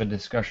we'll have a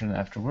discussion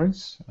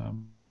afterwards.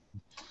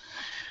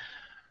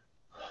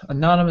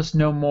 Anonymous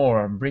No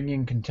More,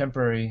 bringing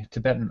contemporary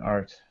Tibetan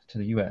art to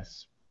the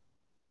U.S.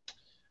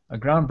 A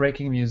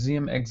groundbreaking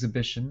museum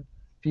exhibition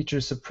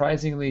features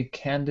surprisingly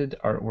candid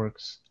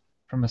artworks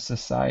from a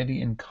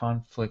society in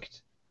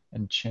conflict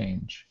and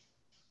change.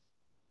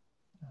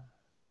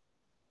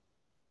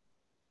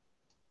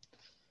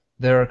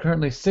 There are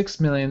currently 6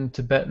 million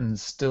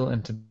Tibetans still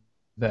in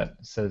Tibet,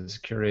 says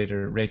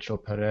curator Rachel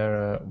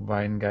Pereira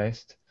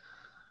Weingeist,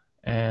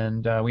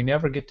 and we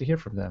never get to hear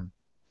from them,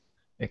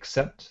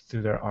 except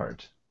through their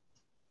art.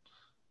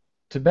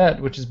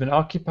 Tibet, which has been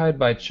occupied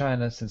by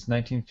China since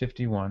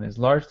 1951, is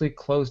largely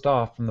closed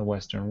off from the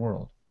Western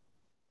world.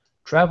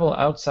 Travel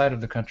outside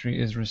of the country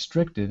is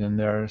restricted and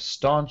there are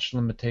staunch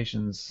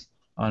limitations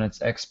on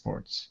its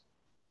exports.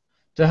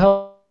 To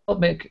help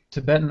make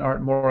Tibetan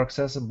art more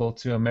accessible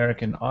to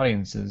American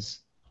audiences,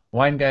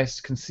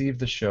 Weingeist conceived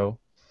the show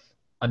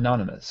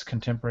Anonymous: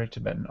 Contemporary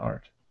Tibetan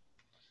Art.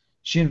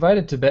 She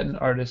invited Tibetan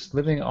artists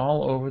living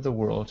all over the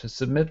world to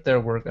submit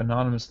their work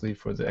anonymously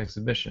for the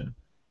exhibition,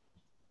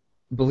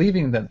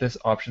 believing that this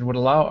option would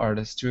allow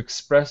artists to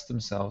express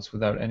themselves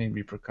without any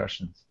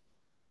repercussions.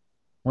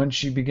 When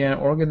she began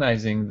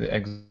organizing the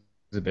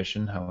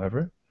exhibition,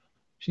 however,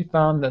 she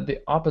found that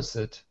the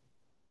opposite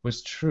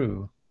was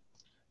true.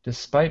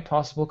 Despite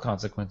possible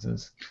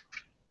consequences,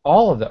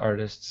 all of the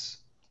artists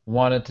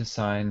wanted to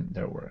sign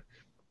their work.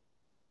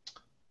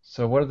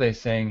 So what are they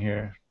saying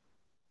here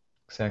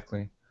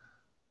exactly?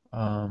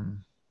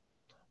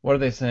 What are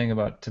they saying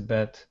about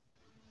Tibet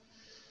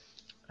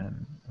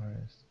and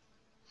artists?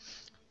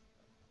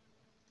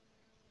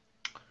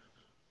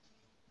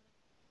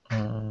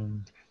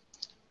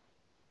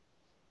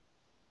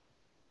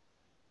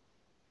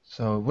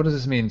 So what does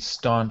this mean,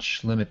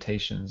 staunch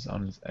limitations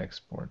on its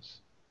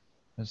exports?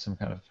 There's some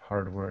kind of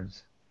hard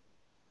words.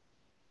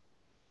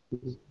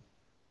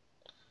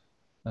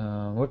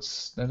 What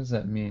does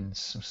that mean,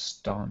 so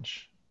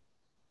staunch?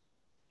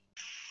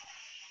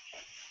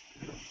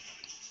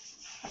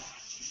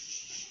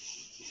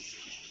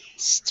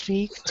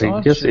 Strict.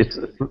 I guess Staunch, it's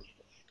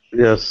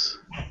yes.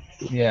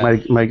 yeah,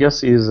 My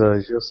guess is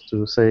just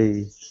to say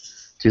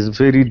it is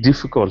very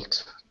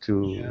difficult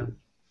yeah,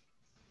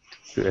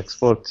 to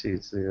export.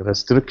 It's a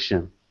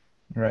restriction,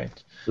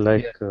 right, yeah,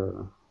 like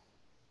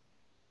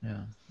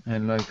yeah.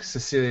 And like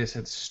Cecilia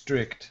said,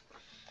 strict.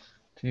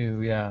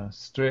 Yeah,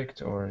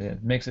 strict, or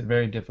it makes it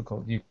very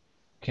difficult. You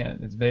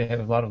can't. They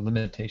have a lot of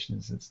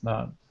limitations. It's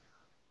not.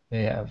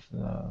 They have.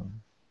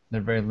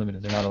 They're very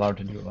limited. They're not allowed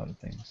to do a lot of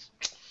things.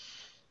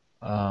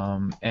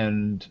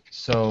 And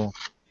so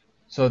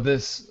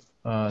this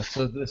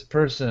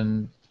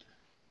person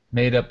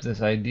made up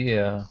this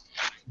idea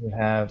to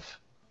have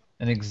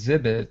an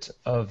exhibit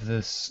of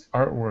this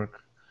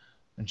artwork,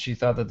 and she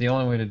thought that the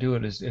only way to do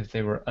it is if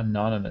they were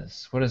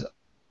anonymous. What does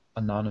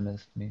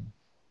anonymous mean?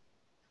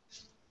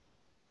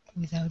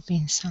 Without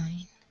being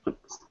signed.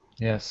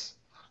 Yes,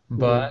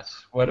 but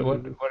yes.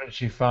 what did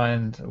she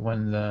find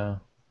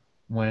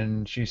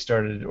when she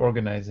started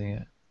organizing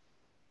it?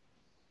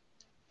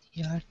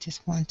 The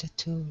artist wanted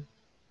to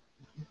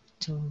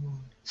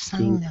sign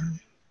To, them.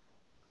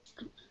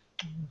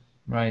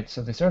 Right,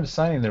 so they started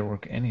signing their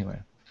work anyway.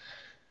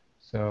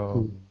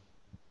 So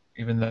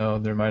even though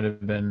there might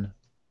have been,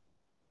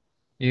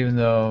 even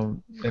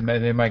though they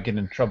might get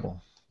in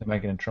trouble,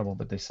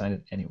 but they signed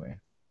it anyway.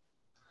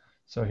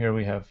 So here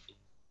we have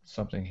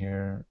something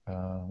here,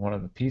 one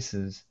of the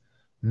pieces,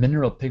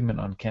 mineral pigment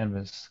on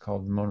canvas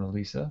called Mona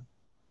Lisa.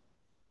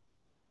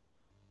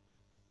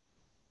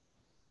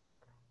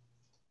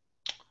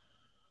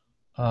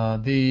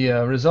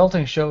 The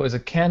resulting show is a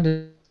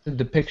candid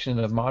depiction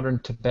of modern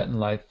Tibetan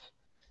life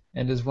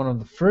and is one of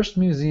the first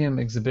museum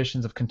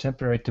exhibitions of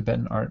contemporary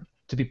Tibetan art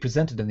to be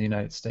presented in the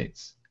United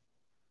States.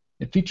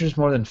 It features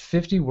more than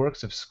 50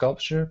 works of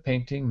sculpture,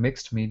 painting,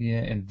 mixed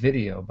media, and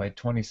video by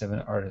 27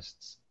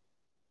 artists.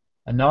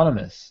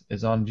 Anonymous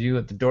is on view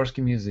at the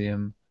Dorsey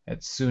Museum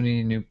at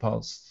SUNY New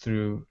Paltz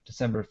through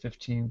December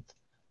 15th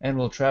and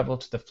will travel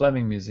to the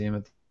Fleming Museum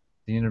at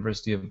the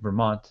University of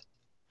Vermont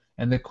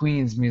and the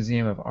Queen's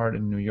Museum of Art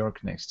in New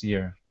York next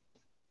year.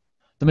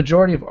 The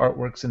majority of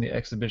artworks in the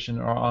exhibition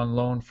are on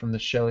loan from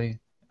Shelley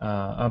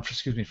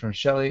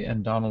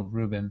and Donald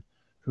Rubin,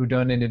 who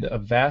donated a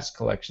vast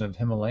collection of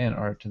Himalayan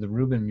art to the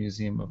Rubin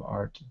Museum of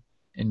Art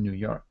in New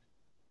York.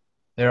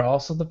 They are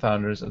also the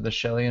founders of the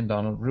Shelley and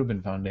Donald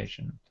Rubin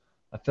Foundation,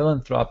 a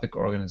philanthropic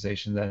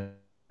organization that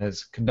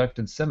has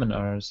conducted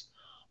seminars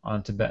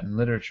on Tibetan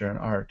literature and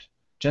art,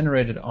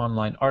 generated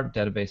online art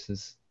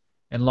databases,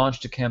 and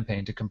launched a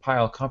campaign to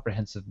compile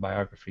comprehensive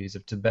biographies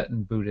of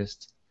Tibetan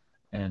Buddhist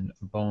and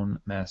Bon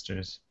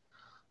masters,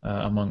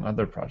 among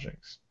other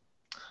projects.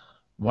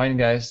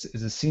 Weingeist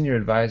is a senior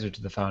advisor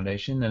to the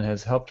foundation and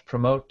has helped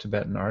promote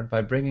Tibetan art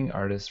by bringing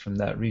artists from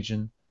that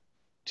region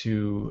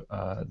to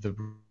the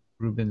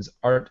Rubin's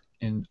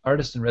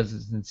Artist in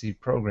Residency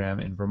program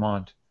in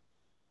Vermont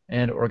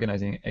and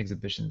organizing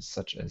exhibitions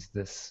such as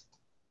this.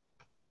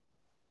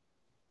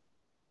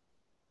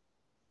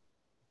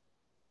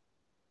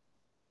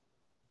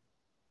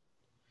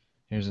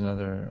 Here's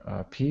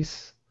another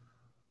piece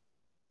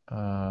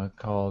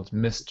called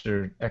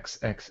Mr.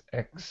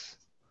 XXX,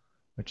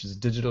 which is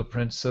digital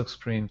print,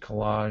 silkscreen,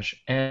 collage,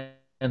 and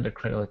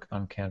acrylic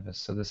on canvas.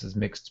 So this is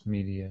mixed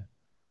media.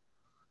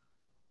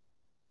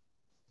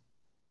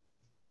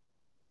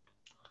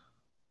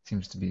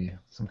 Seems to be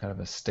some kind of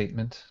a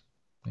statement,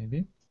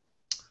 maybe.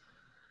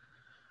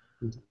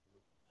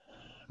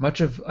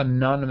 Much of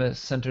Anonymous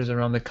centers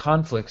around the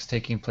conflicts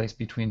taking place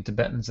between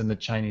Tibetans and the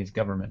Chinese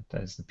government,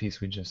 as the piece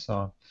we just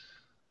saw.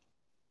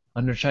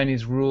 Under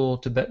Chinese rule,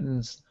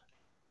 Tibetans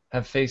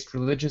have faced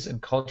religious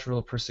and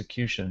cultural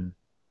persecution.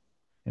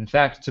 In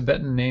fact,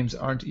 Tibetan names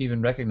aren't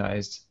even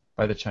recognized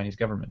by the Chinese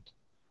government.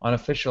 On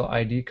official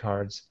ID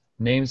cards,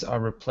 names are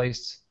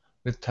replaced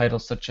with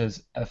titles such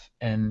as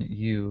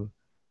FNU,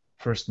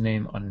 first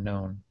name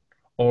unknown,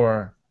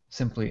 or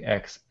simply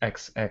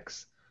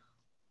XXX.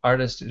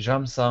 Artist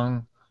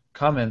Jamsung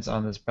comments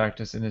on this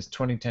practice in his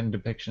 2010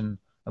 depiction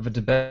of a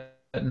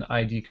Tibetan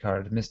ID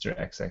card, Mr.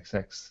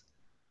 XXX.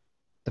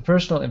 The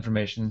personal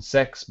information,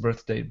 sex,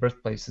 birthdate,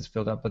 birthplace is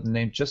filled out, but the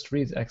name just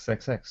reads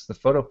XXX. The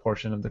photo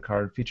portion of the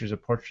card features a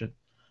portrait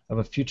of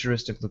a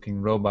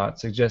futuristic-looking robot,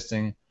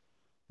 suggesting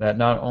that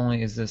not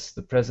only is this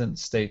the present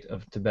state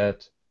of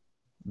Tibet,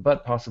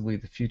 but possibly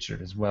the future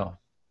as well.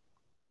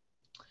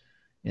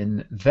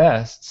 In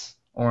Vests,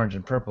 Orange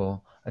and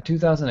Purple, a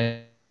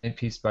 2008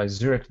 piece by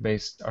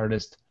Zurich-based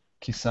artist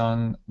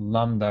Kisang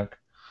Lamdak,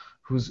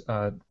 whose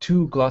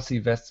two glossy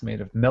vests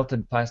made of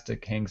melted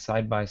plastic hang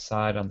side by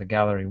side on the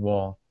gallery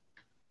wall.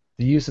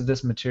 The use of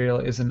this material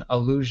is an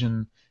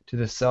allusion to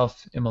the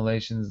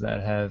self-immolations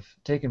that have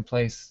taken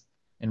place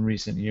in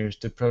recent years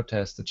to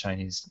protest the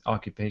Chinese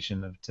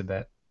occupation of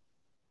Tibet.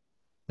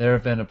 There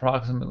have been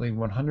approximately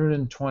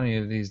 120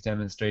 of these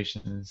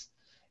demonstrations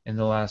in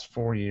the last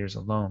 4 years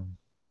alone.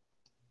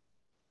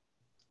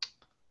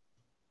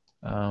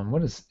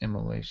 What does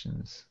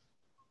immolations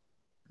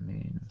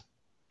mean?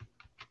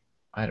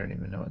 I don't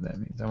even know what that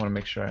means. I want to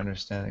make sure I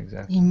understand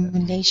exactly what that means.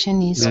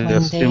 Immolation is when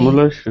Yes, they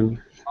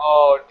emulation.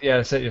 Oh,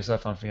 yeah, set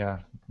yourself on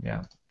fire.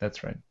 Yeah,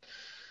 that's right.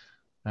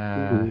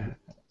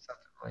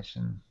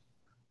 Self-immolation.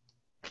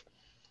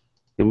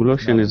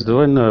 Emulation is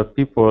when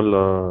people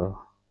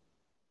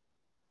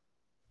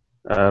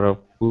are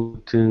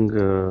putting,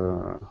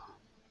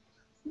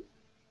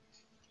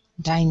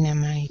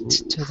 dynamite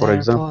to for their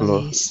example,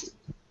 bodies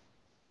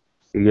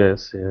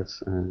yes,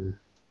 and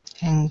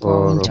go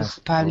or into Yes.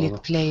 public fire.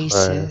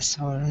 places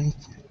or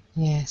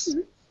yes.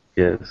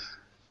 Yes,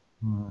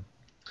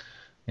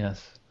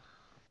 Yes.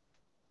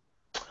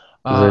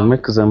 they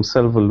make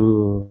themselves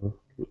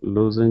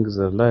losing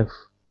their life.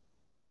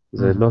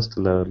 They lost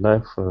their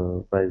life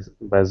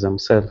by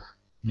themselves.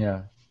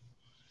 Yeah.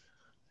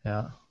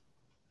 Yeah.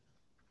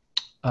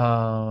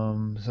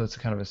 So it's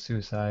kind of a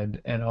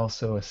suicide and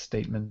also a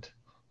statement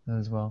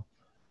as well.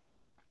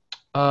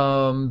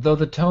 Though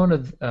the tone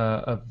of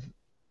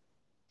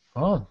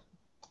oh,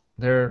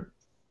 they're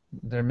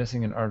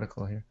missing an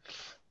article here.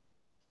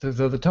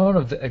 Though the tone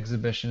of the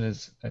exhibition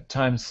is at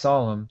times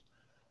solemn,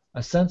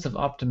 a sense of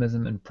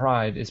optimism and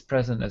pride is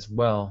present as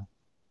well.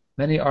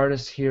 Many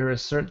artists here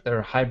assert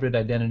their hybrid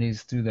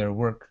identities through their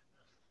work,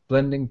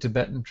 blending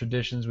Tibetan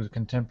traditions with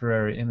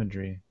contemporary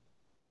imagery.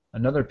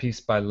 Another piece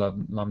by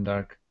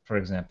Lamdark, for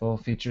example,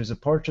 features a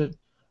portrait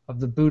of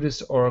the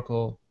Buddhist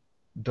oracle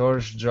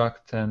Dorje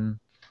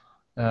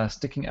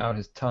sticking out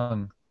his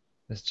tongue.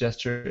 This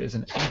gesture is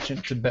an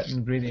ancient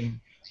Tibetan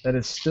greeting that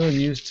is still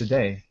used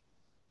today.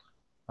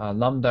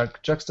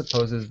 Lamdark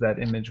juxtaposes that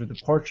image with a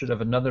portrait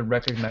of another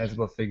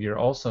recognizable figure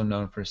also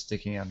known for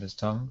sticking out his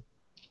tongue,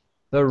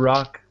 the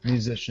rock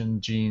musician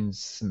Gene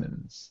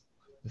Simmons.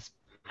 This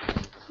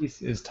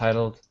piece is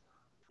titled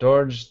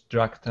Dorje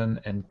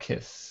and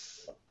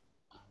Kiss.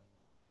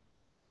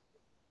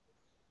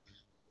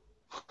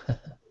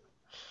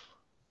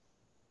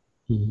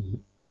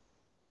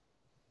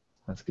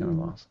 That's kind of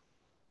awesome.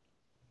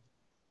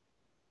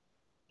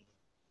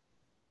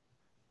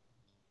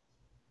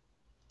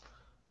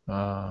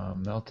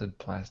 Melted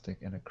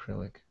plastic and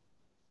acrylic.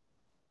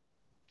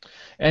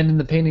 And in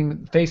the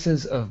painting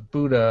Faces of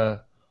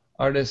Buddha,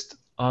 artist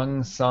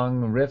Aung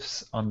San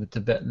riffs on the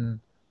Tibetan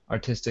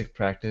artistic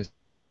practice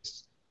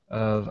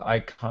of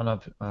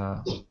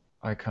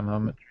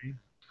iconometry,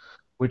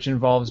 which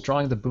involves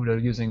drawing the Buddha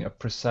using a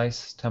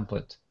precise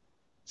template.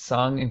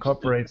 Sang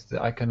incorporates the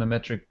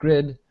iconometric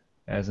grid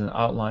as an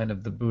outline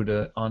of the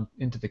Buddha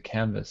into the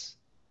canvas.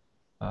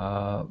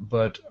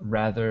 But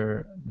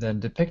rather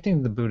than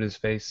depicting the Buddha's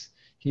face,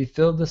 he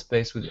filled the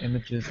space with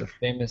images of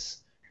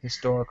famous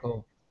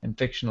historical and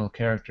fictional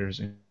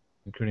characters,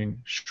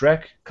 including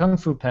Shrek, Kung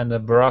Fu Panda,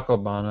 Barack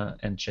Obama,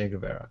 and Che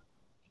Guevara.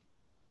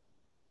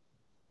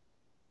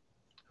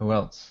 Who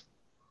else?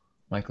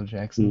 Michael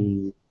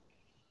Jackson.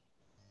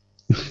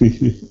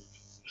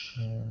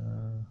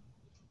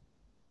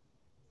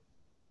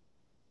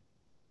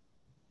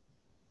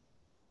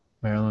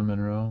 Marilyn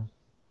Monroe.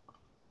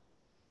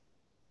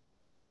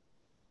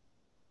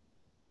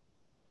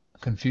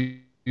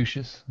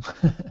 Confucius.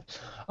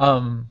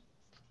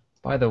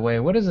 By the way,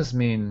 what does this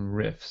mean,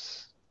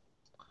 riffs?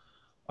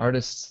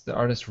 The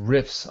artist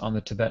riffs on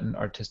the Tibetan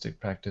artistic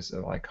practice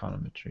of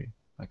iconometry.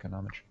 What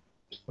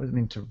does it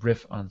mean to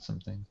riff on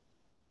something?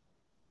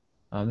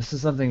 This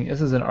is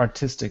an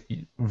artistic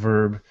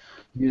verb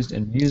used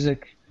in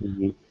music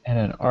and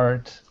in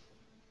art.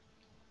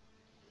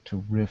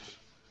 To riff.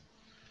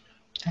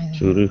 I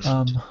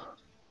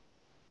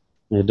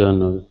don't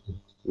know.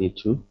 Me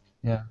too.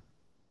 Yeah.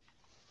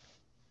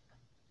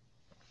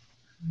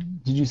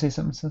 Did you say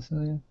something,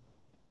 Cecilia?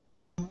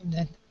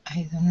 That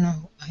I don't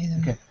know.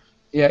 Okay.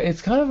 Yeah,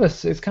 it's kind of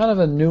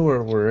a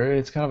newer word.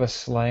 It's kind of a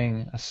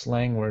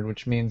slang word,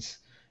 which means,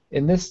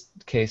 in this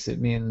case, it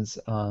means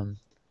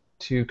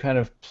to kind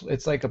of.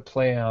 It's like a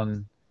play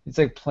on it's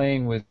like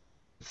playing with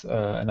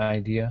an idea.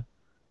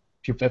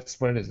 That's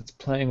what it is. It's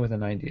playing with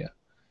an idea.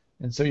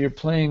 And so you're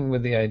playing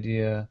with the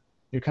idea.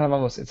 You're kind of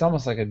almost. It's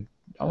almost like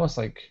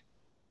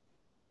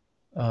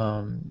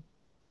um,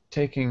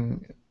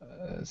 taking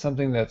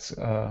something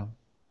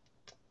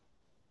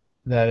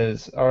that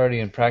is already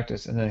in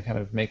practice and then kind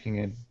of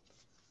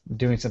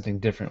doing something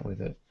different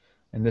with it.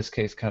 In this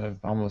case, kind of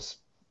almost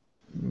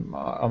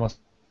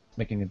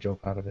making a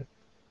joke out of it.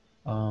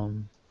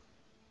 Um,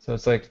 so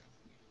it's like,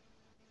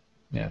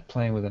 yeah,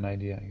 playing with an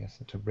idea, I guess,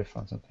 to riff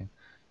on something.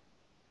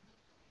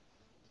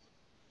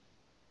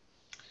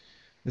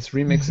 This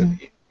remix of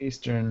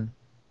Eastern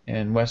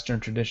and Western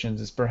traditions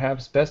is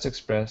perhaps best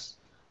expressed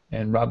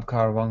in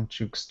Rabkar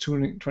Wangchuk's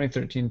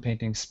 2013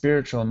 painting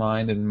Spiritual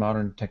Mind and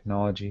Modern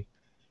Technology.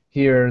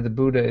 Here, the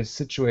Buddha is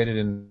situated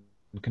in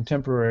contemporary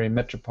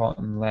metropolitan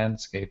landscape.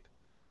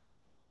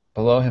 Below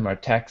him are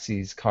taxis,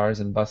 cars, and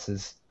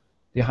buses.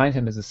 Behind him is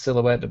a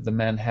silhouette of the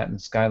Manhattan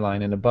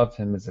skyline, and above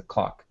him is a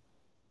clock.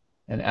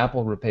 An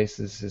apple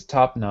replaces his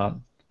top knot,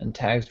 and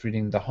tags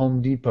reading "The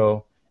Home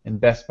Depot" and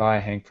 "Best Buy"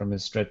 hang from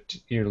his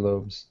stretched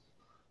earlobes.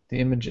 The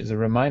image is a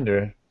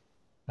reminder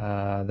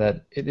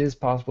that it is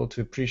possible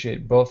to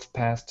appreciate both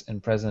past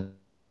and present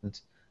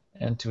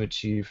and to achieve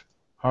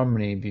harmony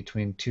between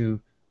two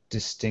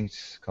distinct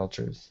cultures.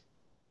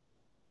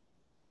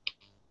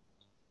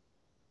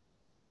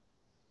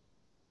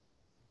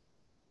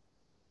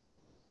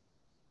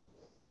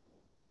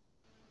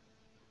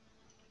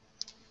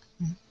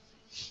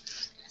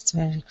 It's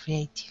very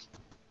creative.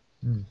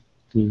 Hmm.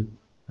 Mm.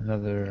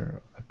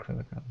 Another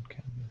acrylic on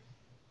canvas.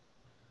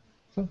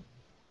 So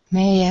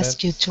May I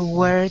ask you that's 2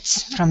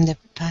 words from the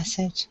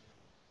passage?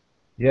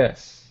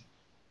 yes.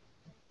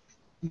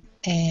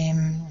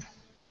 Um,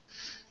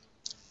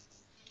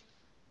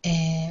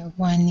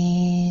 one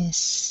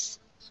is,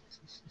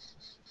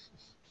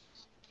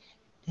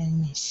 let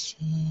me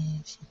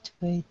see,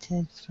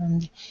 situated from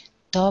the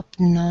top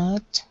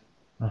knot,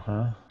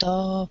 Uh-huh.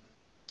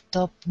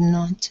 top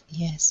knot,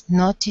 yes.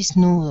 Knot is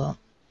nudo.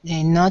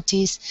 The knot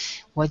is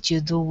what you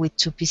do with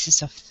 2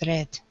 pieces of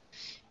thread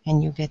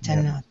and you get a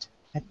Yeah. knot.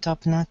 A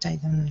top knot, I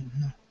don't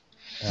know.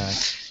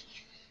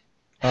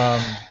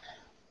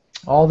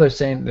 All they're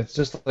saying, it's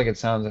just like it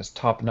sounds as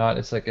top knot.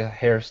 It's like a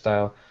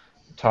hairstyle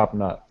top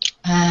knot.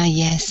 Ah,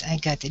 yes, I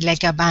got it.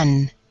 Like a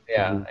bun,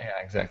 Yeah, Mhm. yeah,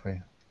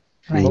 exactly.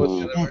 right? What was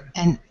the other word?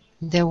 And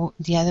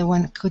the other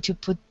one, could you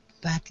put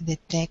back the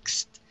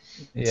text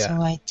Yeah.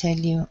 so I tell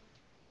you?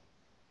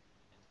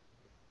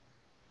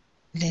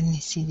 Let me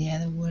see. The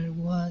other word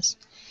was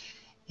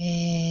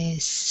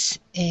is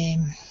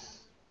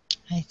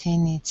I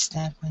think it's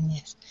that one.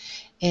 Yes.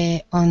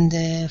 On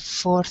the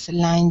 4th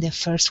line, the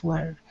first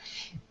word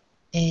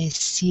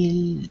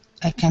sil.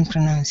 I can't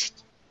pronounce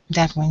it.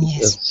 That one,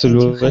 yes.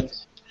 That you had Silhouette.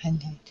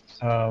 highlighted.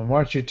 Why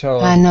don't you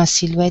tell Ah, us no,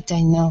 silhouette.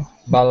 I know.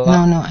 Bala?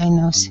 No, I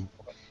know. Mm.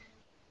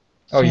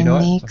 Oh, you know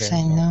it? Remix. Okay,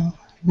 I so know.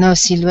 No,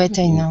 silhouette.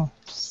 I Mm. know.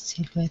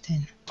 Silhouette. I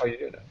know. oh, you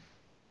do know.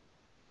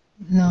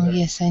 No, Very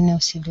yes, I know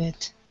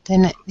silhouette.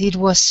 Then it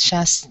was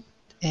just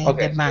the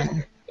okay. So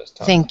band. just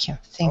top knot. Thank you.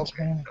 Thank you Okay,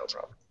 very no much.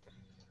 problem.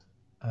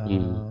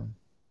 Mm.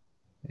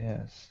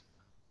 Yes.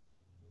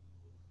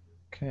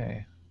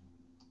 Okay.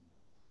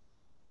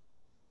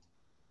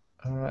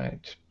 All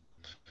right.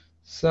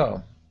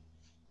 So,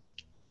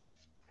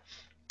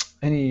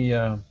 any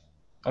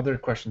other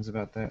questions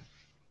about that?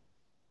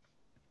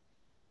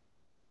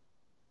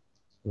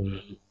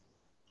 Mm.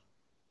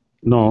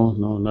 No,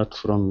 no, not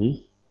from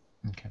me.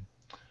 Okay.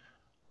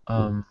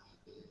 Mm. Um.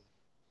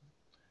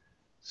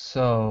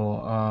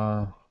 So,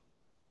 um,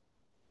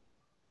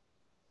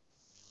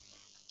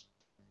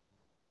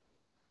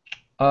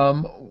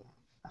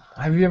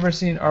 have you ever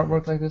seen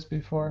artwork like this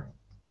before,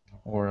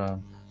 or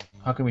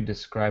how can we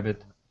describe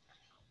it?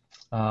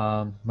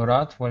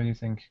 Murat, what do you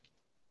think?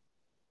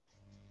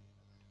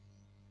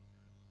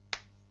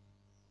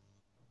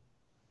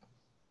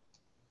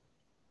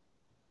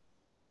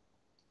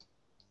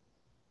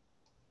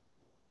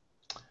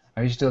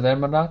 Are you still there,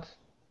 Murat?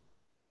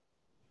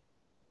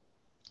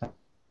 I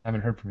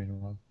haven't heard from you in a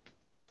while.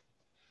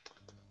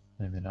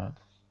 Maybe not.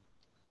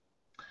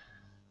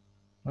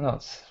 What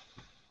else?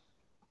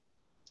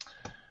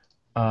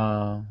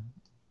 Um,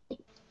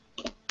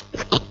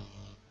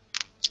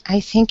 I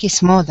think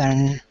it's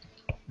modern.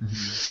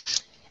 mhm.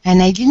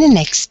 And I didn't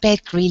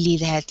expect really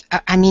that.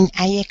 I mean,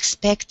 I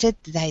expected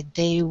that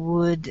they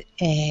would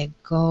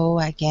go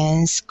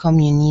against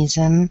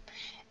communism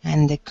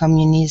and the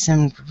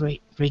communism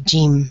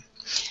regime.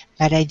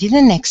 But I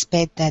didn't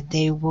expect that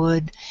they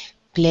would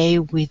play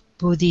with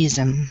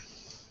Buddhism.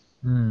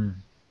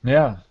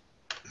 Yeah.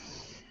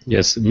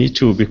 Yes, me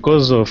too.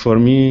 Because for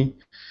me,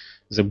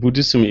 the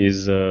Buddhism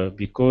is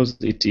because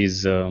it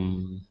is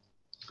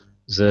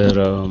their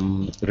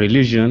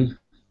religion,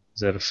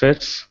 their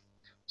faith.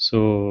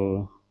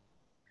 So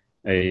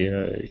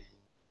I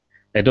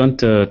don't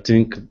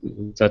think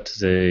that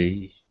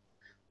they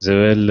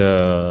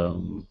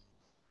will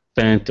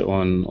paint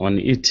on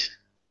it.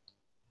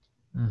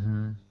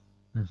 Mm-hmm.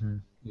 Mm-hmm.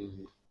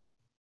 Mm.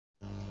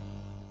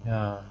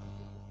 Yeah.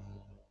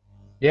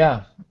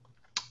 Yeah.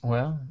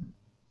 Well,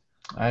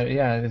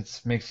 yeah,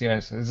 it makes you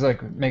ask. It's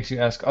like makes you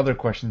ask other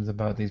questions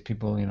about these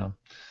people.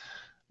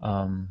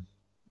 Um,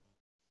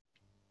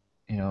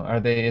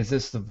 are they? Is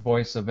this the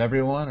voice of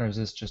everyone, or is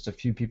this just a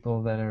few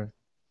people that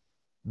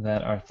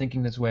are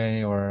thinking this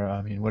way? Or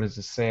I mean, what does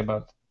this say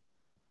about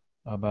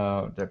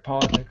their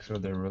politics or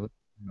their religion,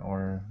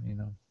 or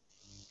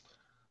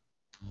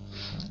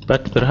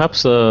But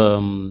perhaps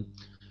in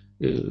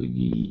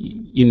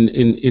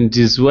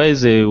this way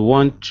they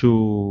want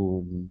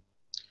to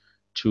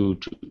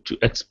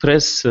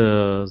express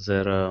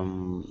their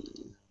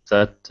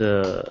that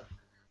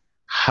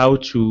how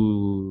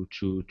to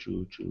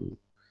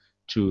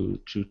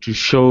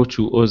show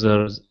to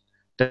others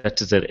that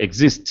there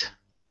exist,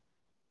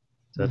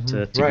 that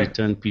Right.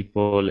 Tibetan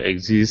people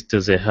exist.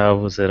 They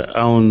have their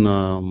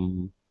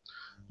own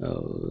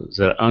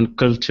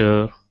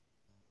culture,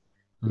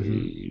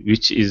 Hmm.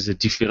 which is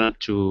different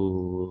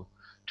to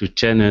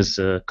China's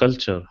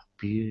culture.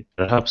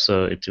 Perhaps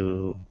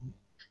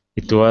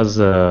it was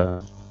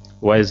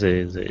why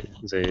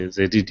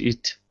they did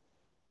it.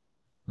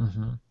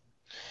 Hmm.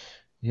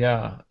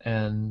 Yeah,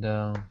 and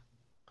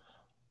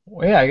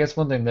well, yeah, I guess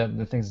one thing that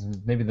the things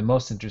maybe the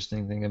most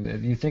interesting thing,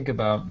 if you think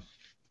about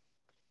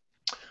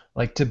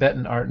like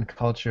Tibetan art and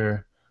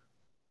culture,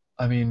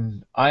 I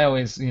mean, I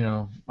always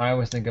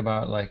think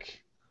about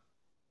like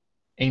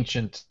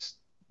ancient,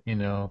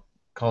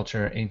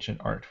 culture, ancient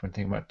art when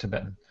thinking about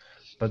Tibetan.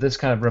 But this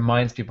kind of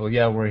reminds people,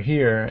 yeah, we're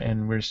here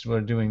and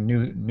we're doing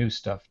new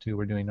stuff too.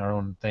 We're doing our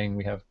own thing.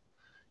 We have,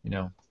 you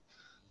know,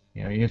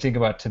 you think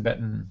about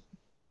Tibetan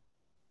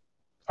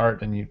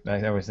art, and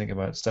I always think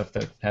about stuff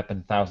that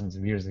happened thousands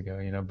of years ago.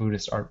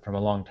 Buddhist art from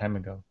a long time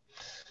ago.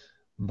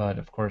 But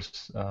of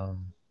course,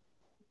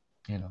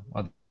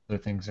 other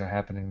things are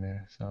happening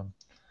there. So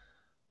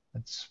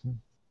it's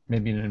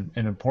maybe an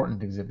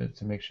important exhibit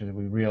to make sure that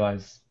we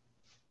realize,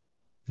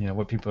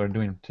 what people are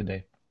doing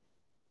today.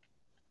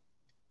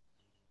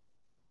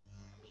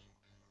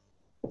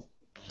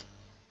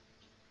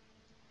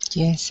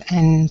 Yes,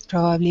 and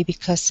probably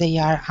because they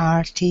are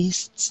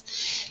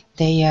artists,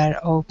 they are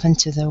open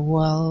to the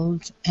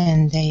world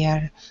and they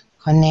are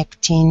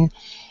connecting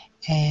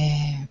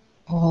uh,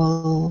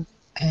 all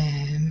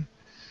um,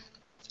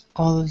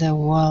 all the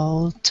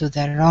world to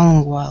their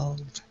own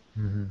world.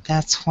 Hmm.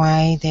 That's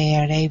why they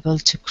are able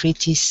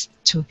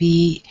to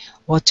be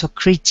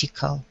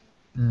autocritical.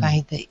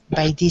 Mm.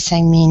 By this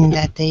I mean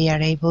that they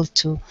are able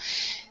to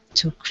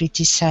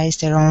criticize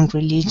their own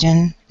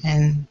religion,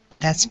 and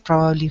that's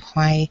probably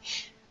why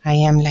I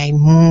am like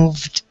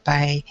moved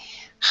by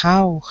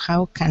how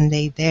can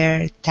they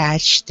dare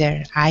touch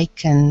their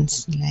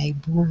icons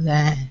like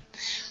Buddha.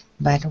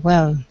 But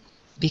well,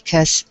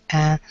 because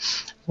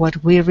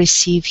what we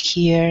receive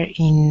here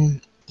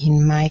in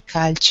my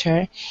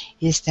culture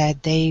is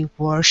that they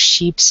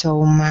worship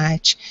so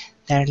much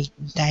their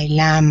Dalai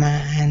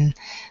Lama, and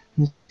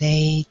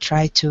they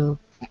try to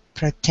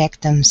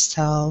protect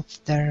themselves,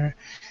 their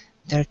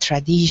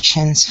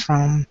traditions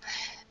from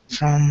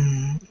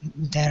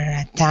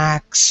their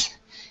attacks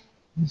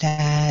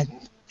that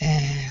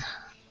uh,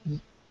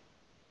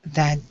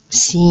 that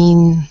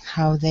seeing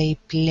how they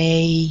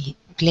play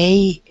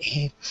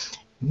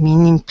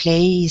meaning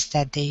play is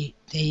that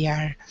they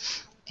are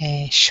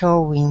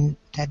showing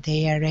that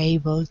they are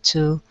able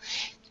to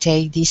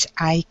take these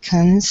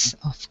icons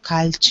of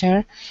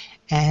culture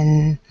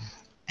and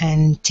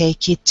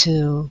take it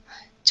to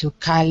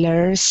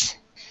colors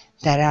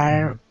that Hmm.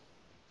 are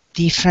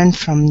different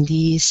from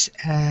these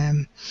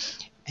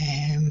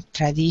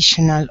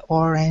traditional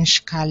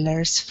orange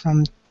colors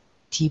from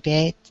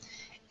Tibet,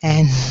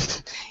 and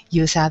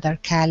use other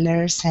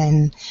colors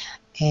and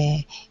uh,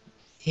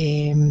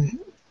 um,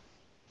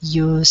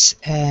 use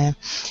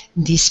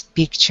these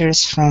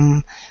pictures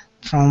from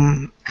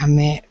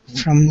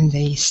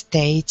the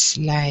States.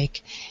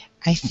 Like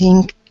I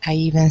think I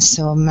even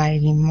saw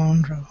Marilyn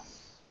Monroe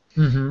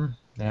Hmm.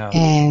 Yeah.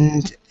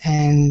 and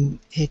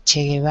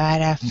Che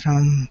Guevara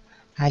from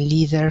a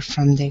leader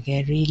from the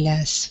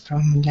guerrillas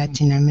from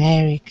Latin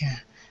America.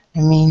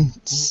 I mean,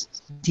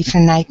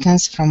 different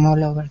icons from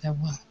all over the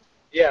world.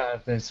 Yeah,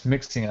 it's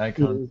mixing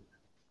icons.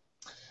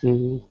 Mm,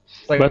 mm.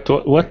 It's like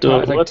But what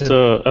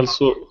to.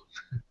 also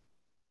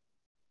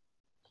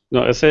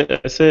no I say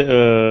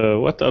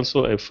what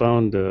also I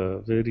found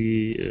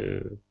very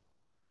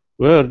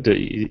weird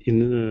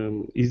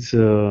is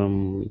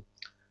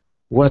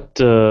what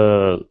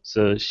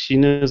the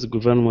Chinese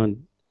government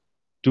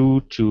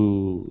do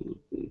to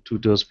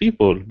those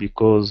people,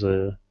 because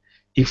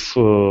if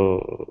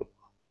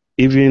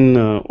even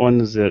on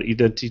their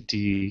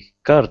identity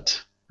card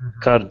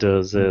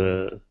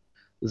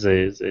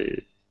they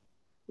they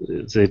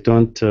they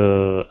don't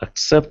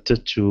accept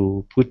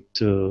to put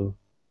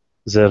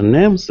their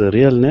names, the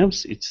real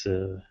names.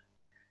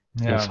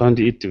 I Yeah. found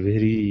it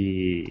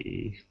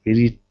very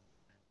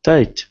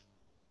tight.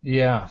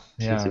 Yeah.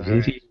 It's Yeah. Very.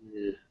 very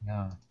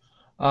Yeah.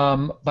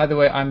 By the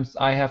way,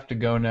 I have to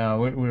go now.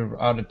 We're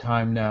out of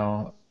time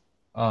now.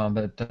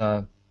 But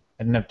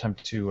didn't have time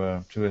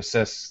to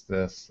assess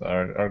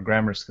our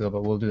grammar skill,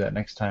 but we'll do that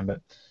next time.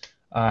 But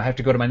I have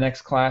to go to my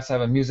next class. I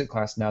have a music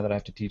class now that I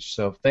have to teach.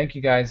 So thank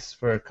you guys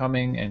for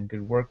coming and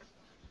good work.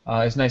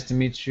 It's nice to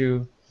meet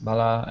you,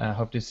 Bala. I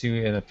hope to see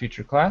you in a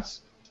future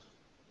class.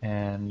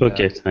 And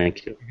Okay,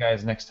 thank you. see you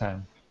guys next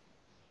time.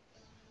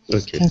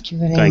 Okay, Thank you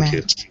very thank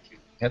you much.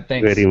 Yeah,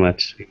 thanks. very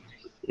much.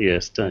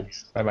 Yes,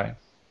 thanks. Bye bye.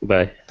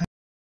 Bye.